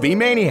to Movie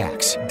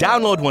Maniacs.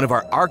 Download one of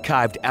our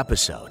archived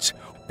episodes.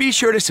 Be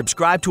sure to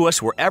subscribe to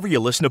us wherever you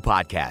listen to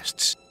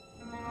podcasts.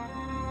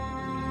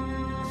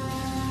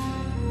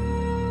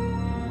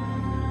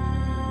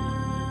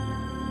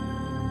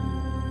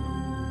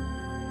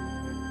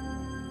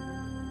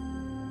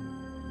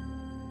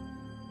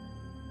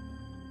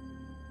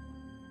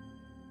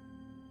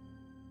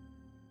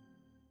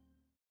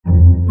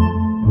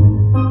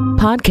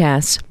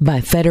 Podcasts by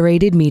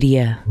Federated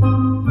Media.